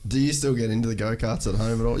 Do you still get into the go-karts at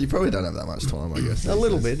home at all? You probably don't have that much time, I guess. A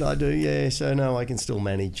little bit, I do, yeah. So, no, I can still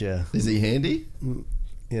manage. Is he handy?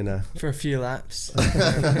 You know. For a few laps. Is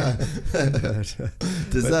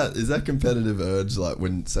that competitive urge, like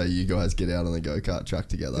when, say, you guys get out on the go-kart track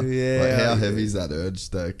together? Yeah. Like, how heavy is that urge,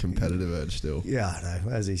 the competitive urge still? Yeah, I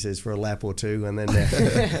know. As he says, for a lap or 2, and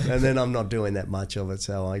then I'm not doing that much of it,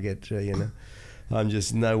 so I get, you know. I'm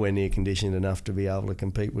just nowhere near conditioned enough to be able to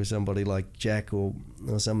compete with somebody like Jack or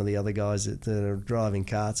some of the other guys that are driving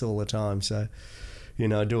karts all the time. So,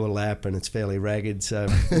 I do a lap and it's fairly ragged. So,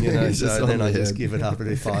 so then I just give it up and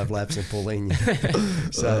do 5 laps and pull in.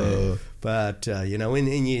 So, but,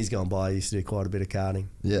 in years gone by, I used to do quite a bit of karting.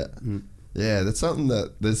 Yeah. Yeah, there's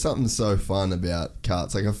something so fun about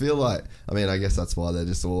karts. Like, I feel like, I guess that's why they're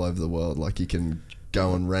just all over the world. Like, you can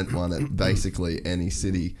go and rent one at basically any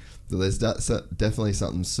city. So there's definitely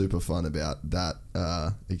something super fun about that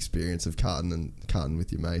experience of karting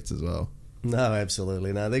with your mates as well. No,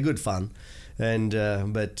 absolutely. No, they're good fun. And,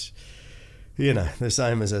 but, the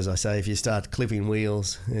same as I say, if you start clipping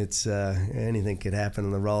wheels, it's anything could happen,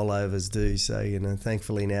 and the rollovers do. So,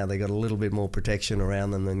 thankfully now they got a little bit more protection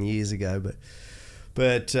around them than years ago.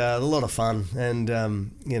 But a lot of fun, and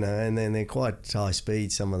and then they're quite high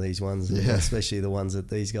speed, some of these ones, especially the ones that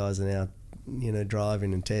these guys are now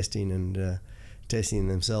driving and testing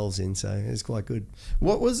themselves in. So it's quite good.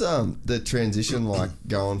 What was the transition like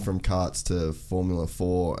going from karts to Formula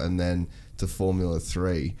 4 and then to Formula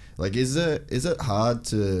 3? Like, is it hard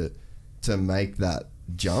to make that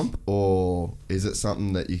jump, or is it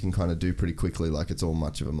something that you can kind of do pretty quickly, like it's all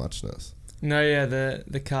much of a muchness? No, yeah,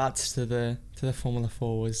 the karts to the Formula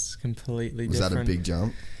 4 was completely different. Was that a big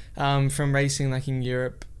jump? From racing like in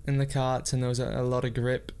Europe in the karts, and there was a lot of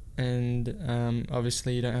grip, and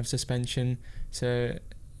obviously you don't have suspension, so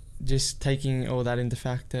just taking all that into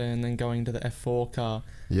factor and then going to the F4 car,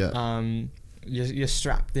 you're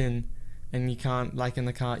strapped in, and you can't, like in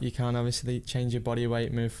the kart, you can't obviously change your body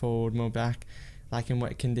weight, move forward, move back, like in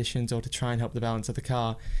wet conditions, or to try and help the balance of the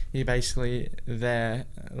car. You're basically there,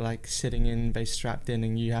 like sitting in, strapped in,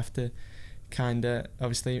 and you have to kind of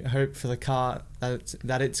obviously hope for the car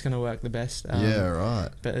that it's going to work the best. Right.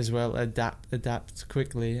 But as well adapt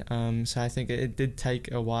quickly. So I think it did take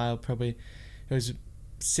a while. Probably it was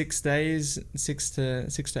 6 to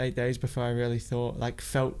 8 days before I really felt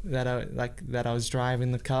that I was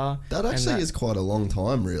driving the car. That actually is quite a long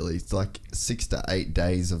time, really. It's like 6 to 8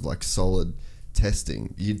 days of like solid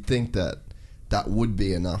testing. You'd think that would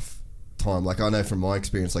be enough time. Like, I know from my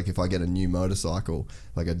experience, like if I get a new motorcycle,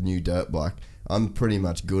 like a new dirt bike, I'm pretty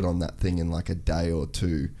much good on that thing in like a day or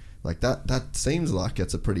two. Like that seems like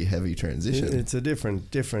it's a pretty heavy transition. It's a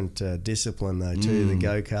different discipline though too. The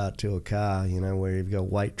go-kart to a car, where you've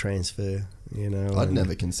got weight transfer, I'd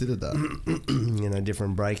never considered that.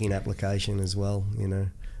 Different braking application as well,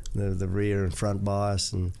 the rear and front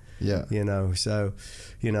bias, and so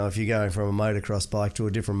if you're going from a motocross bike to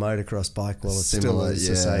a different motocross bike, well, it's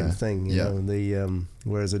the same thing.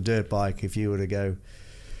 Whereas a dirt bike, if you were to go,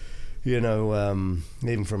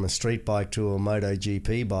 even from a street bike to a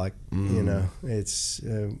MotoGP bike, it's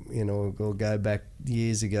we'll go back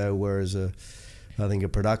years ago, whereas I think a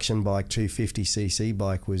production bike 250cc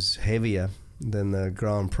bike was heavier than the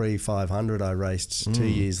Grand Prix 500 I raced 2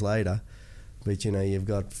 years later. But you've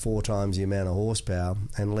got 4 times the amount of horsepower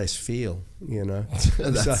and less feel.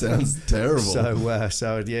 That sounds terrible.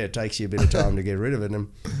 So it takes you a bit of time to get rid of it,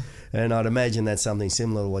 and I'd imagine that's something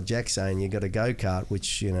similar to what Jack's saying. You've got a go-kart,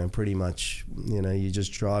 which pretty much you're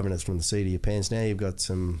just driving it from the seat of your pants. Now you've got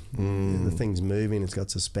some the thing's moving. It's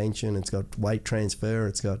got suspension. It's got weight transfer.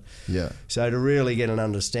 It's got So to really get an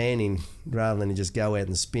understanding, rather than just go out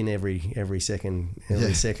and spin every second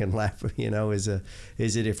lap, is a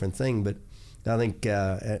different thing. But I think,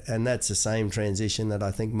 and that's the same transition that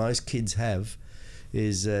I think most kids have,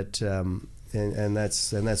 is that, and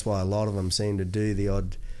that's why a lot of them seem to do the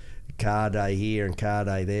odd car day here and car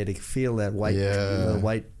day there to feel that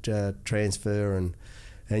weight transfer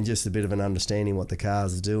and just a bit of an understanding what the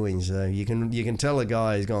cars are doing. So you can tell a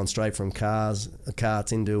guy who's gone straight from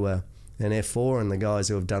karts into an F4, and the guys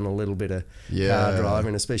who have done a little bit of car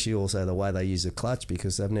driving, especially also the way they use a clutch,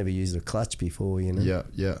 because they've never used a clutch before.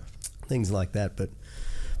 Things like that, but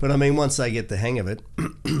I mean, once they get the hang of it,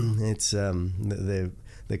 it's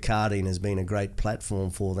the karting has been a great platform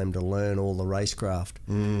for them to learn all the racecraft.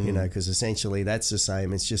 Because essentially that's the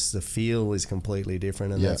same. It's just the feel is completely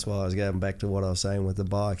different, and that's why I was going back to what I was saying with the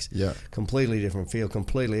bikes. Completely different feel,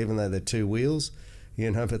 even though they're 2 wheels.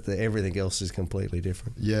 But everything else is completely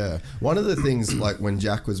different. Yeah. One of the things, like when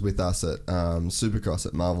Jack was with us at Supercross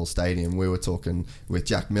at Marvel Stadium, we were talking with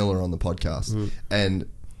Jack Miller on the podcast, and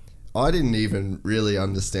I didn't even really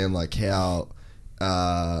understand like how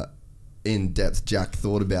in depth Jack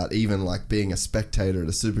thought about even like being a spectator at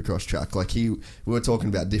a Supercross track. Like we were talking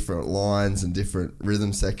about different lines and different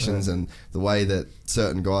rhythm sections and the way that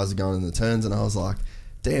certain guys are going in the turns, and I was like,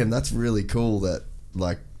 damn, that's really cool that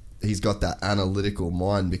like he's got that analytical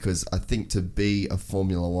mind, because I think to be a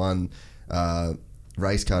Formula One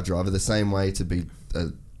race car driver, the same way to be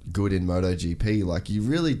good in MotoGP. Like, you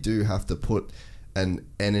really do have to put an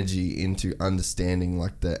energy into understanding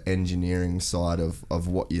like the engineering side of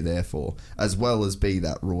what you're there for, as well as be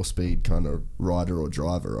that raw speed kind of rider or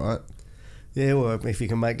driver, right? Yeah, well, if you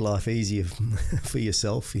can make life easier for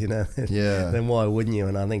yourself, then why wouldn't you?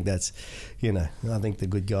 And I think that's, I think the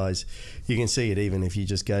good guys, you can see it even if you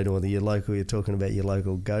just go to your local, you're talking about your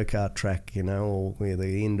local go-kart track, or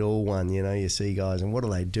the indoor one, you see guys, and what are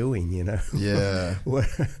they doing, Yeah.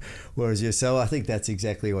 Whereas so I think that's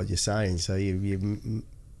exactly what you're saying. So you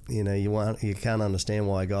can't understand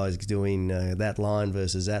why a guy's doing that line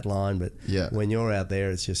versus that line, but when you're out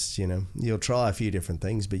there, it's just you'll try a few different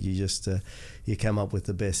things, but you just you come up with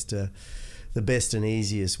the best and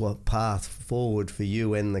easiest path forward for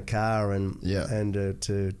you and the car, and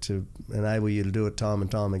to enable you to do it time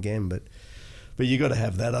and time again. But you got to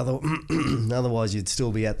have that otherwise you'd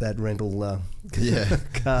still be at that rental car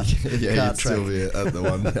you'd track. still be at the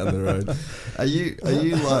one down the road. Are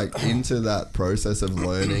you like into that process of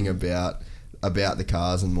learning about the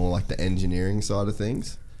cars and more like the engineering side of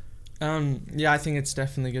things? I think it's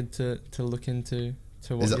definitely good to look into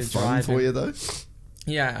what Is you're it fun driving. for you though?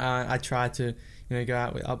 Yeah, I try to go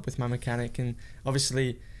up with my mechanic, and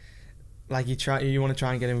obviously, like you want to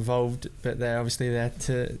try and get involved, but they're obviously there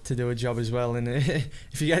to do a job as well. And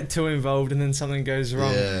if you get too involved and then something goes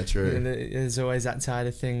wrong, true. There's always that side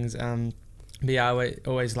of things. But yeah, I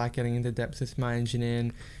always like getting into depth with my engineer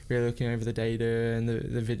and really looking over the data and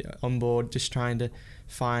the video on board, just trying to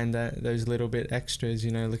find those little bit extras.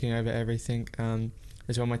 Looking over everything.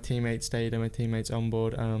 As well, my teammates' data, my teammates on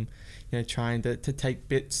board. Trying to take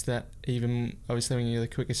bits that even obviously when you're the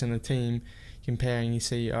quickest in the team, comparing, you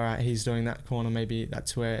see, all right, he's doing that corner, maybe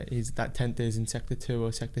that's where that 10th is in sector 2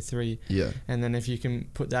 or sector 3. Yeah. And then if you can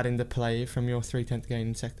put that into play from your 3/10 gain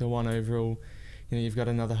in sector 1 overall, you've got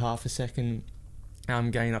another half a second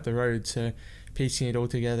gain up the road. So piecing it all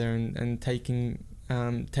together and taking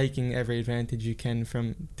every advantage you can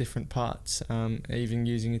from different parts, even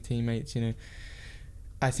using your teammates,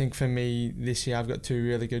 I think for me this year I've got 2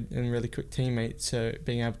 really good and really quick teammates, so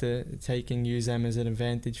being able to take and use them as an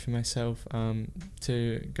advantage for myself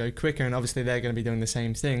to go quicker, and obviously they're going to be doing the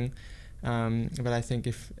same thing, but I think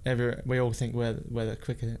if ever we all think we're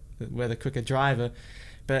the quicker driver,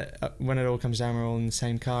 but when it all comes down, we're all in the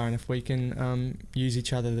same car, and if we can use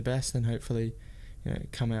each other the best, then hopefully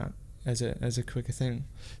come out as a quicker thing.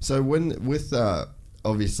 So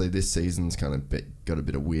obviously this season's kind of got a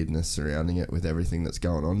bit of weirdness surrounding it with everything that's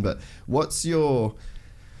going on, but what's your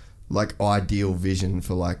like ideal vision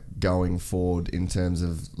for like going forward in terms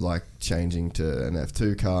of like changing to an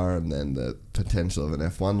F2 car and then the potential of an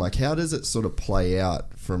F1? Like, how does it sort of play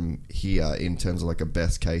out from here in terms of like a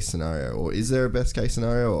best case scenario, or is there a best case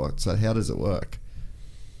scenario, or so how does it work?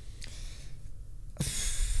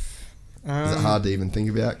 Is it hard to even think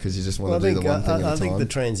about because you just want to do the one thing at a time? I think the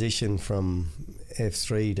transition from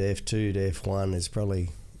F3 to F2 to F1 is probably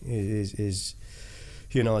is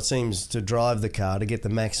it seems to drive the car to get the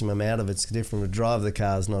maximum out of it's different. To drive the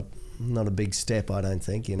car is not a big step, I don't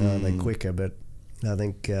think, and they're quicker, but I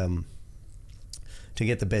think to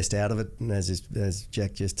get the best out of it, and as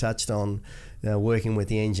Jack just touched on, working with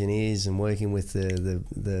the engineers and working with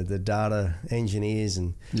the data engineers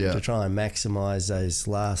and to try and maximise those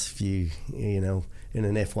last few, in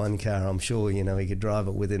an F1 car, I'm sure he could drive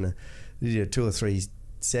it within 2 or 3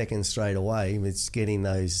 seconds straight away. It's getting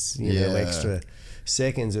those extra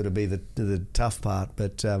seconds that'll be the tough part.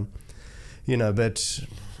 But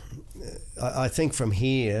I think from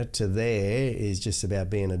here to there is just about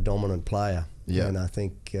being a dominant player. Yeah. And I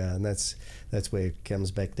think that's where it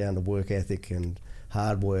comes back down to work ethic and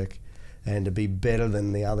hard work, and to be better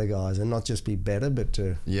than the other guys, and not just be better, but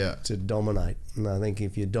to dominate. And I think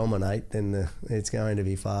if you dominate, then it's going to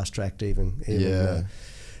be fast tracked even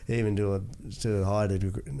to a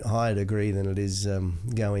higher degree than it is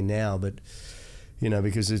going now. But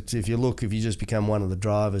because if you just become one of the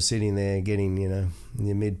drivers sitting there getting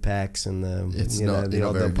your mid packs and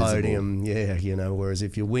the podium, whereas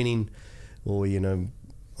if you're winning or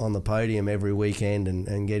on the podium every weekend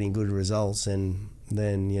and getting good results, and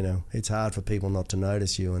then it's hard for people not to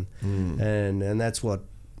notice you, and that's what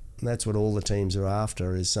all the teams are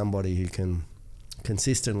after, is somebody who can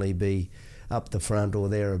consistently be up the front or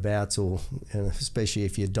thereabouts, and especially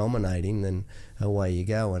if you're dominating, then away you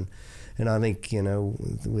go. And I think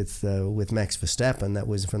with Max Verstappen, that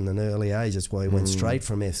was from an early age. That's why he went straight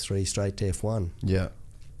from F3 straight to F1. Yeah,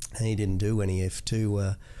 and he didn't do any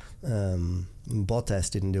F2.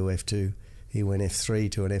 Bottas didn't do F2. He went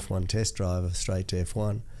F3 to an F1 test driver straight to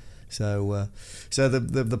F1. So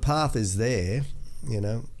the path is there. you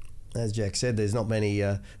know, as Jack said, there's not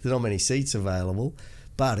many seats available.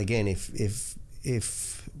 But again,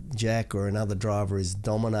 if Jack or another driver is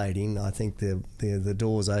dominating, I think the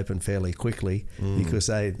doors open fairly quickly because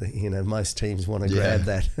most teams want to grab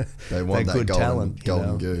that they want that good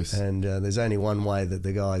golden goose. And there's only one way that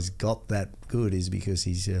the guy's got that good is because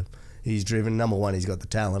he's driven. Number one, he's got the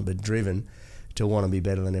talent, but driven to want to be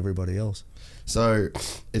better than everybody else. So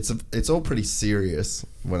it's all pretty serious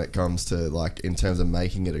when it comes to, like, in terms of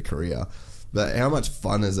making it a career. But how much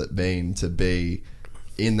fun has it been to be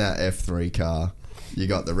in that F3 car? You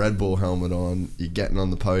got the Red Bull helmet on, you're getting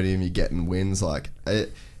on the podium, you're getting wins. Like,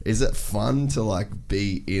 is it fun to, like,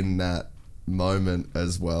 be in that moment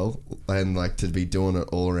as well, and, like, to be doing it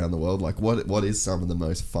all around the world? Like, what is some of the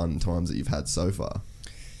most fun times that you've had so far?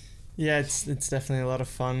 Yeah, it's definitely a lot of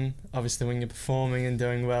fun. Obviously, when you're performing and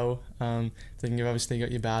doing well, then you've obviously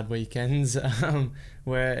got your bad weekends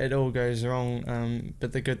where it all goes wrong.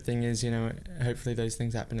 But the good thing is, hopefully those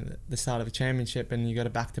things happen at the start of a championship, and you got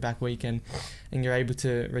a back-to-back weekend, and you're able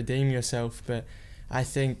to redeem yourself. But I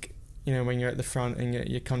think, when you're at the front and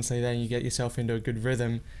you're constantly there, and you get yourself into a good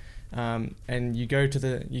rhythm. And you go to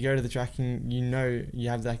the track and you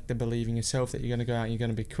have like the belief in yourself that you're going to go out and you're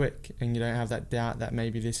going to be quick, and you don't have that doubt that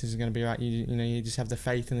maybe this is going to be right. You just have the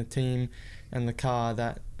faith in the team and the car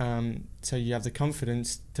that so you have the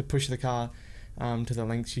confidence to push the car to the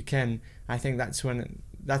lengths you can. I think that's when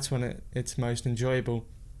it's most enjoyable,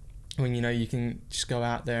 when you can just go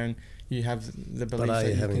out there and you have the belief. But are that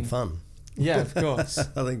you having can, fun? Yeah, of course.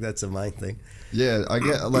 I think that's the main thing. Yeah, I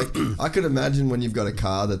get, like, I could imagine when you've got a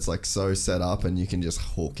car that's, like, so set up and you can just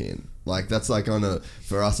hook in. Like, that's like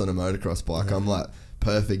for us on a motocross bike, I'm like,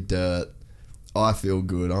 perfect dirt, I feel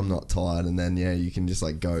good, I'm not tired, and then, you can just,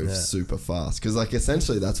 like, go super fast. Because, like,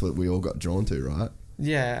 essentially that's what we all got drawn to, right?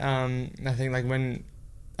 Yeah, I think, like, when,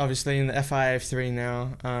 obviously in the FIA3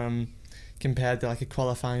 now, compared to, like, a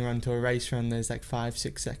qualifying run to a race run, there's, like,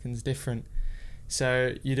 5-6 seconds different.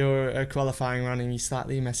 So you do a qualifying run and you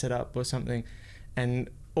slightly mess it up or something, and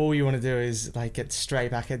all you want to do is, like, get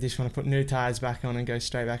straight back. You just want to put new tyres back on and go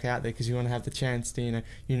straight back out there, because you want to have the chance to,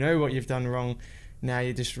 you know what you've done wrong. Now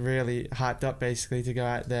you're just really hyped up basically to go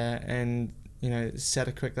out there and, set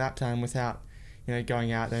a quick lap time without,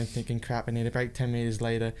 going out there and thinking, crap, I need to brake 10 metres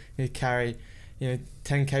later. You carry, 10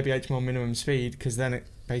 kph more minimum speed, because then it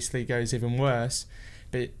basically goes even worse.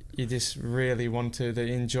 But you just really want the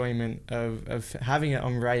enjoyment of having it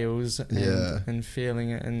on rails and feeling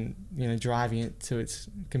it and, driving it to its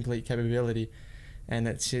complete capability. And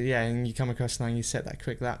it's, and you come across the line, you set that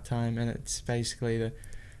quick lap time, and it's basically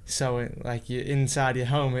like you're inside your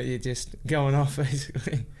helmet, you're just going off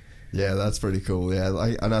basically. Yeah, that's pretty cool.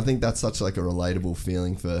 Yeah, and I think that's such, like, a relatable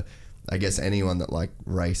feeling for, I guess, anyone that, like,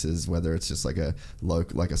 races, whether it's just like a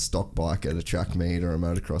stock bike at a track meet, or a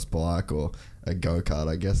motocross bike, or a go-kart.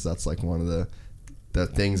 I guess that's, like, one of the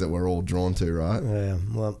things that we're all drawn to, right? Yeah,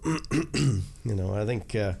 well,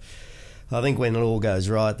 I think when it all goes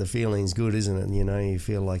right, the feeling's good, isn't it? You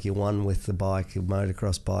feel like you won with the bike, a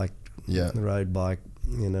motocross bike, the road bike,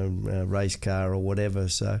 race car or whatever.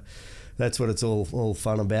 So that's what it's all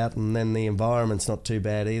fun about. And then the environment's not too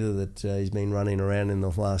bad either, that he's been running around in the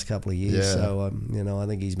last couple of years. Yeah. So, I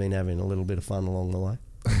think he's been having a little bit of fun along the way.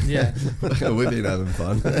 Yeah. We've been having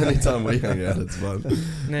fun. Anytime we hang out, it's fun.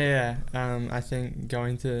 Yeah, I think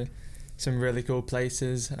going to some really cool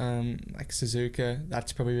places, like Suzuka,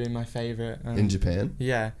 that's probably been my favourite. In Japan?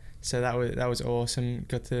 Yeah, so that was awesome.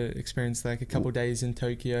 Got to experience, like, a couple days in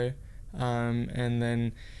Tokyo, and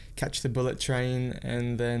then catch the bullet train,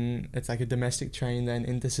 and then it's like a domestic train then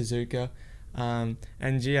into Suzuka, and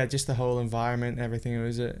just the whole environment, everything. It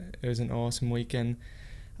was an awesome weekend.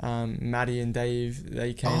 Maddie and Dave,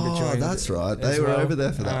 they came to join. Oh, that's right. They were over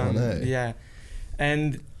there for that one, eh? Yeah.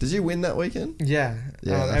 And did you win that weekend? Yeah.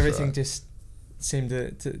 Yeah, everything right. just seemed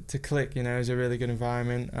to click. It was a really good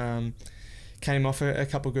environment. Came off a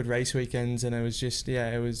couple good race weekends, and it was just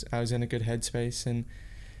I was in a good headspace, and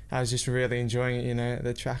I was just really enjoying it.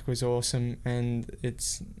 The track was awesome, and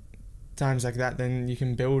it's times like that then you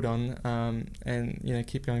can build on, and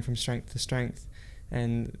keep going from strength to strength.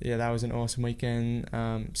 And that was an awesome weekend.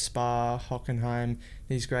 Spa, Hockenheim,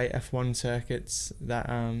 these great F1 circuits that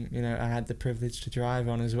I had the privilege to drive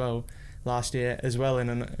on as well last year, as well in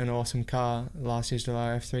an awesome car. Last year's July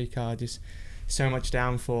F3 car, just so much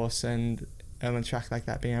downforce, and on a track like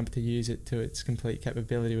that, being able to use it to its complete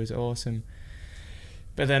capability was awesome.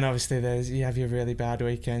 But then obviously you have your really bad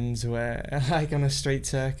weekends where, like on a street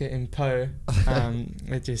circuit in Po,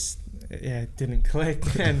 it just didn't click,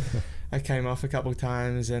 and I came off a couple of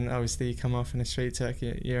times, and obviously you come off in a street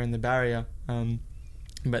circuit, you're in the barrier, and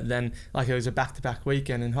But then, like, it was a back-to-back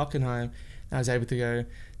weekend in Hockenheim. I was able to go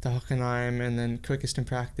to Hockenheim and then quickest in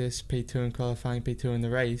practice, P2 in qualifying, P2 in the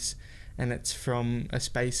race. And it's from a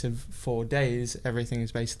space of 4 days, everything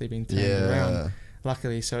has basically been turned around,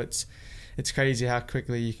 luckily. So it's crazy how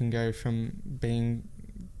quickly you can go from being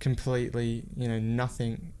completely,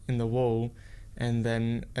 nothing in the wall, and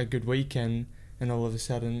then a good weekend, and all of a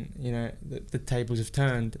sudden, the tables have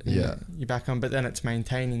turned. And you're back on. But then it's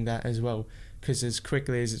maintaining that as well, because as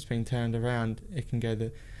quickly as it's been turned around, it can go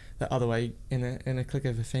the other way in a click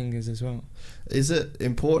of the fingers as well. Is it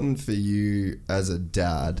important for you as a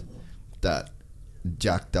dad that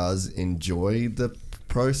Jack does enjoy the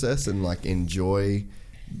process and like enjoy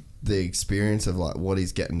the experience of like what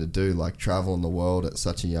he's getting to do, like traveling the world at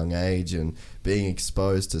such a young age and being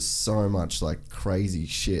exposed to so much like crazy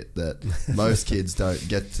shit that most kids don't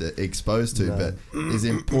get exposed to? But is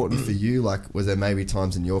it important for you? Like, was there maybe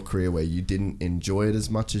times in your career where you didn't enjoy it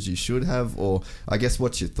as much as you should have? Or I guess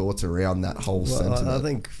what's your thoughts around that whole sentiment? I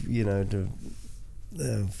think,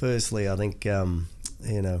 firstly, I think,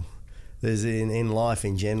 there's in life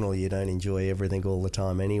in general, you don't enjoy everything all the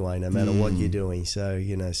time anyway, no matter what you're doing. So,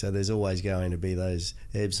 so there's always going to be those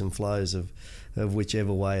ebbs and flows of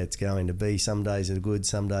whichever way it's going to be. Some days are good,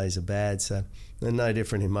 some days are bad. So they're no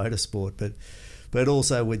different in motorsport. But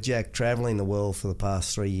also with Jack travelling the world for the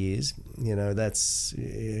past 3 years, that's,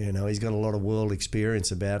 he's got a lot of world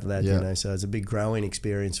experience about that, so it's a big growing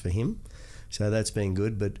experience for him. So that's been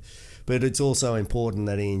good. But it's also important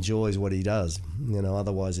that he enjoys what he does.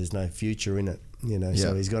 Otherwise there's no future in it.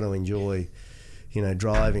 So he's got to enjoy,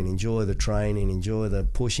 driving, enjoy the training, enjoy the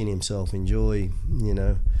pushing himself, enjoy,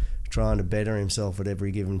 trying to better himself at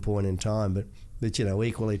every given point in time. But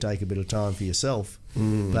equally take a bit of time for yourself.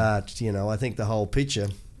 But I think the whole picture,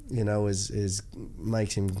 has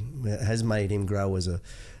made him grow as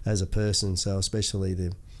a person. So especially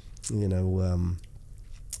the,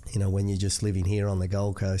 when you're just living here on the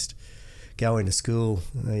Gold Coast, going to school,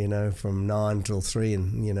 from 9 till 3,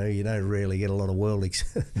 and you don't really get a lot of worldly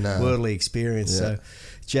experience. So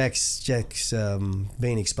Jack's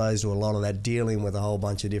been exposed to a lot of that, dealing with a whole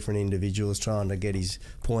bunch of different individuals, trying to get his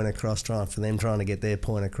point across, trying to get their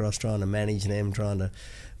point across, trying to manage them, trying to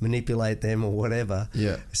manipulate them or whatever.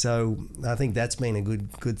 So I think that's been a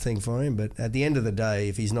good thing for him. But at the end of the day,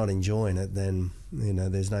 if he's not enjoying it, then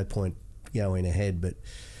there's no point going ahead.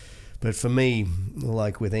 But for me,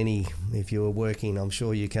 like with if you were working, I'm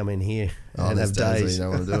sure you come in here and have days you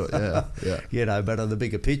don't want to do it. But on the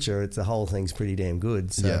bigger picture, the whole thing's pretty damn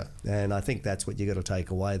good. So, and I think that's what you got to take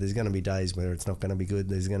away. There's going to be days where it's not going to be good.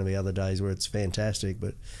 There's going to be other days where it's fantastic.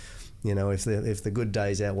 But if the good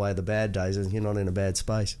days outweigh the bad days, you're not in a bad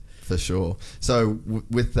space. For sure. So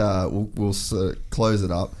with we'll sort of close it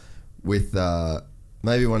up with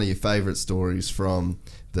maybe one of your favourite stories from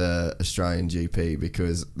the Australian GP,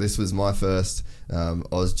 because this was my first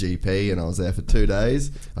Oz GP and I was there for 2 days.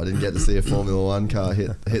 I didn't get to see a Formula One car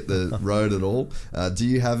hit the road at all. Do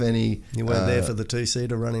you have any... You weren't there for the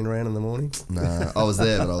 2-seater running around in the morning? Nah, I was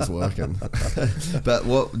there but I was working. But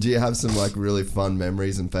do you have some like really fun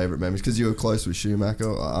memories and favourite memories? Because you were close with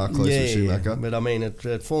Schumacher, with Schumacher. But I mean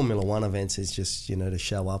at Formula One events it's just to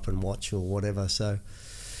show up and watch or whatever. So...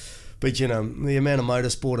 But, the amount of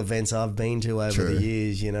motorsport events I've been to over the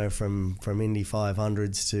years, from Indy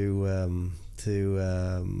 500s to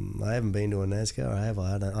I haven't been to a NASCAR, have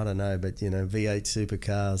I? I don't know. But, V8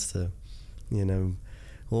 supercars to,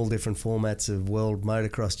 all different formats of world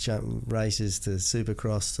motocross races to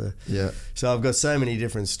supercross to... So I've got so many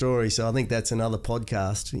different stories. So I think that's another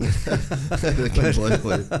podcast.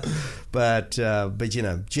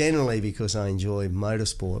 But generally because I enjoy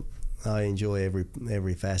motorsport, I enjoy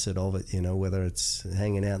every facet of it, whether it's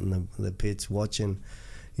hanging out in the pits, watching,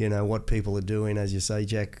 what people are doing, as you say,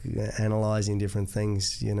 Jack, analysing different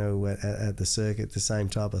things, at the circuit, the same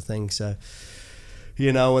type of thing. So,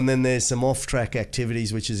 and then there's some off-track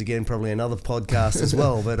activities, which is, again, probably another podcast as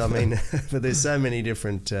well. But, I mean, but there's so many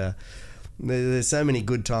different... there's so many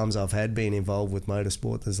good times I've had being involved with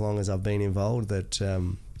motorsport as long as I've been involved that...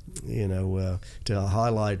 to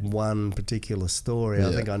highlight one particular story,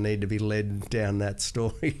 I think I need to be led down that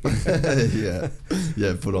story.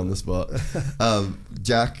 Put on the spot.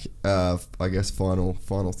 Jack, I guess final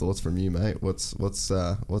thoughts from you, mate. What's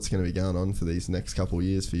going to be going on for these next couple of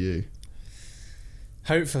years for you?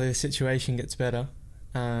 Hopefully the situation gets better,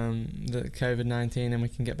 the COVID-19, and we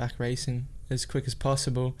can get back racing as quick as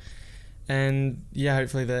possible. And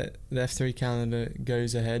hopefully the F3 calendar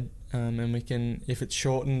goes ahead. And we can, if it's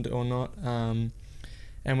shortened or not,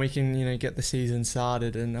 and we can, get the season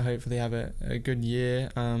started and hopefully have a good year,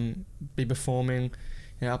 be performing,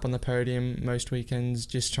 up on the podium most weekends,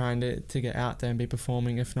 just trying to get out there and be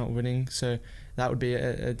performing, if not winning. So that would be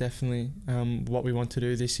a definitely what we want to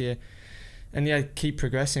do this year. And yeah, keep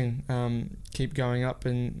progressing, keep going up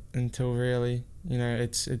until really,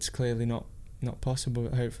 it's clearly not possible,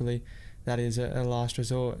 but hopefully that is a last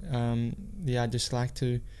resort. I'd just like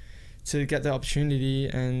to get the opportunity,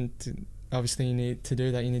 and obviously you need to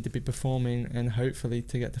do that. You need to be performing, and hopefully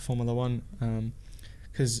to get to Formula One,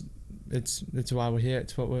 because it's why we're here.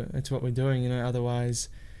 It's what we're doing. Otherwise,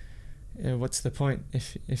 what's the point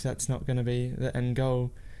if that's not going to be the end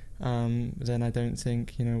goal? Then I don't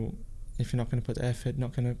think, if you're not going to put the effort,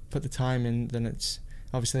 not going to put the time in, then it's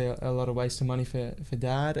obviously a lot of waste of money for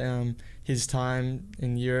Dad. His time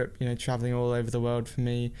in Europe, traveling all over the world for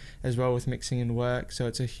me as well, with mixing in work. So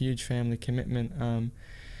it's a huge family commitment.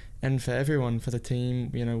 And for everyone, for the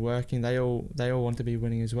team, working, they all want to be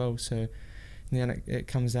winning as well. So in the end, it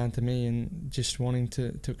comes down to me and just wanting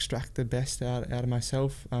to extract the best out of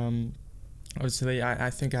myself. Obviously, I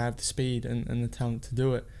think I have the speed and the talent to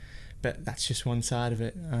do it, but that's just one side of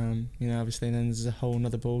it. Obviously, and then there's a whole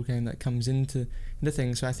other ball game that comes into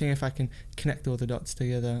things. So I think if I can connect all the dots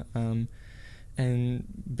together and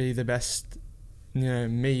be the best,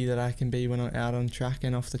 me that I can be when I'm out on track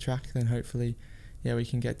and off the track, then hopefully, we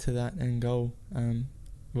can get to that end goal,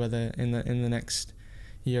 whether in the next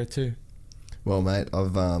year or two. Well, mate,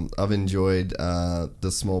 I've enjoyed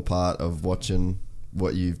the small part of watching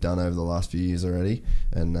what you've done over the last few years already,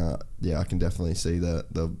 and I can definitely see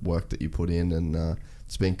the work that you put in, and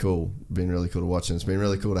it's been cool. Been really cool to watch, and it's been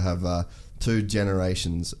really cool to have 2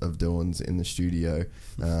 generations of Doohans in the studio.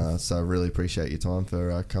 So I really appreciate your time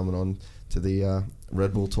for coming on to the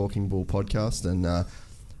Red Bull Talking Bull podcast, and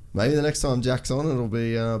maybe the next time Jack's on, it'll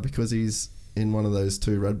be because he's in one of those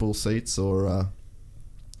 2 Red Bull seats, or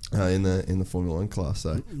in the Formula 1 class.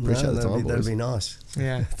 So appreciate the time, boys. That'd be nice.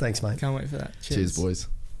 Yeah. Thanks, mate. Can't wait for that. Cheers, boys.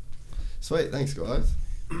 Sweet. Thanks, guys.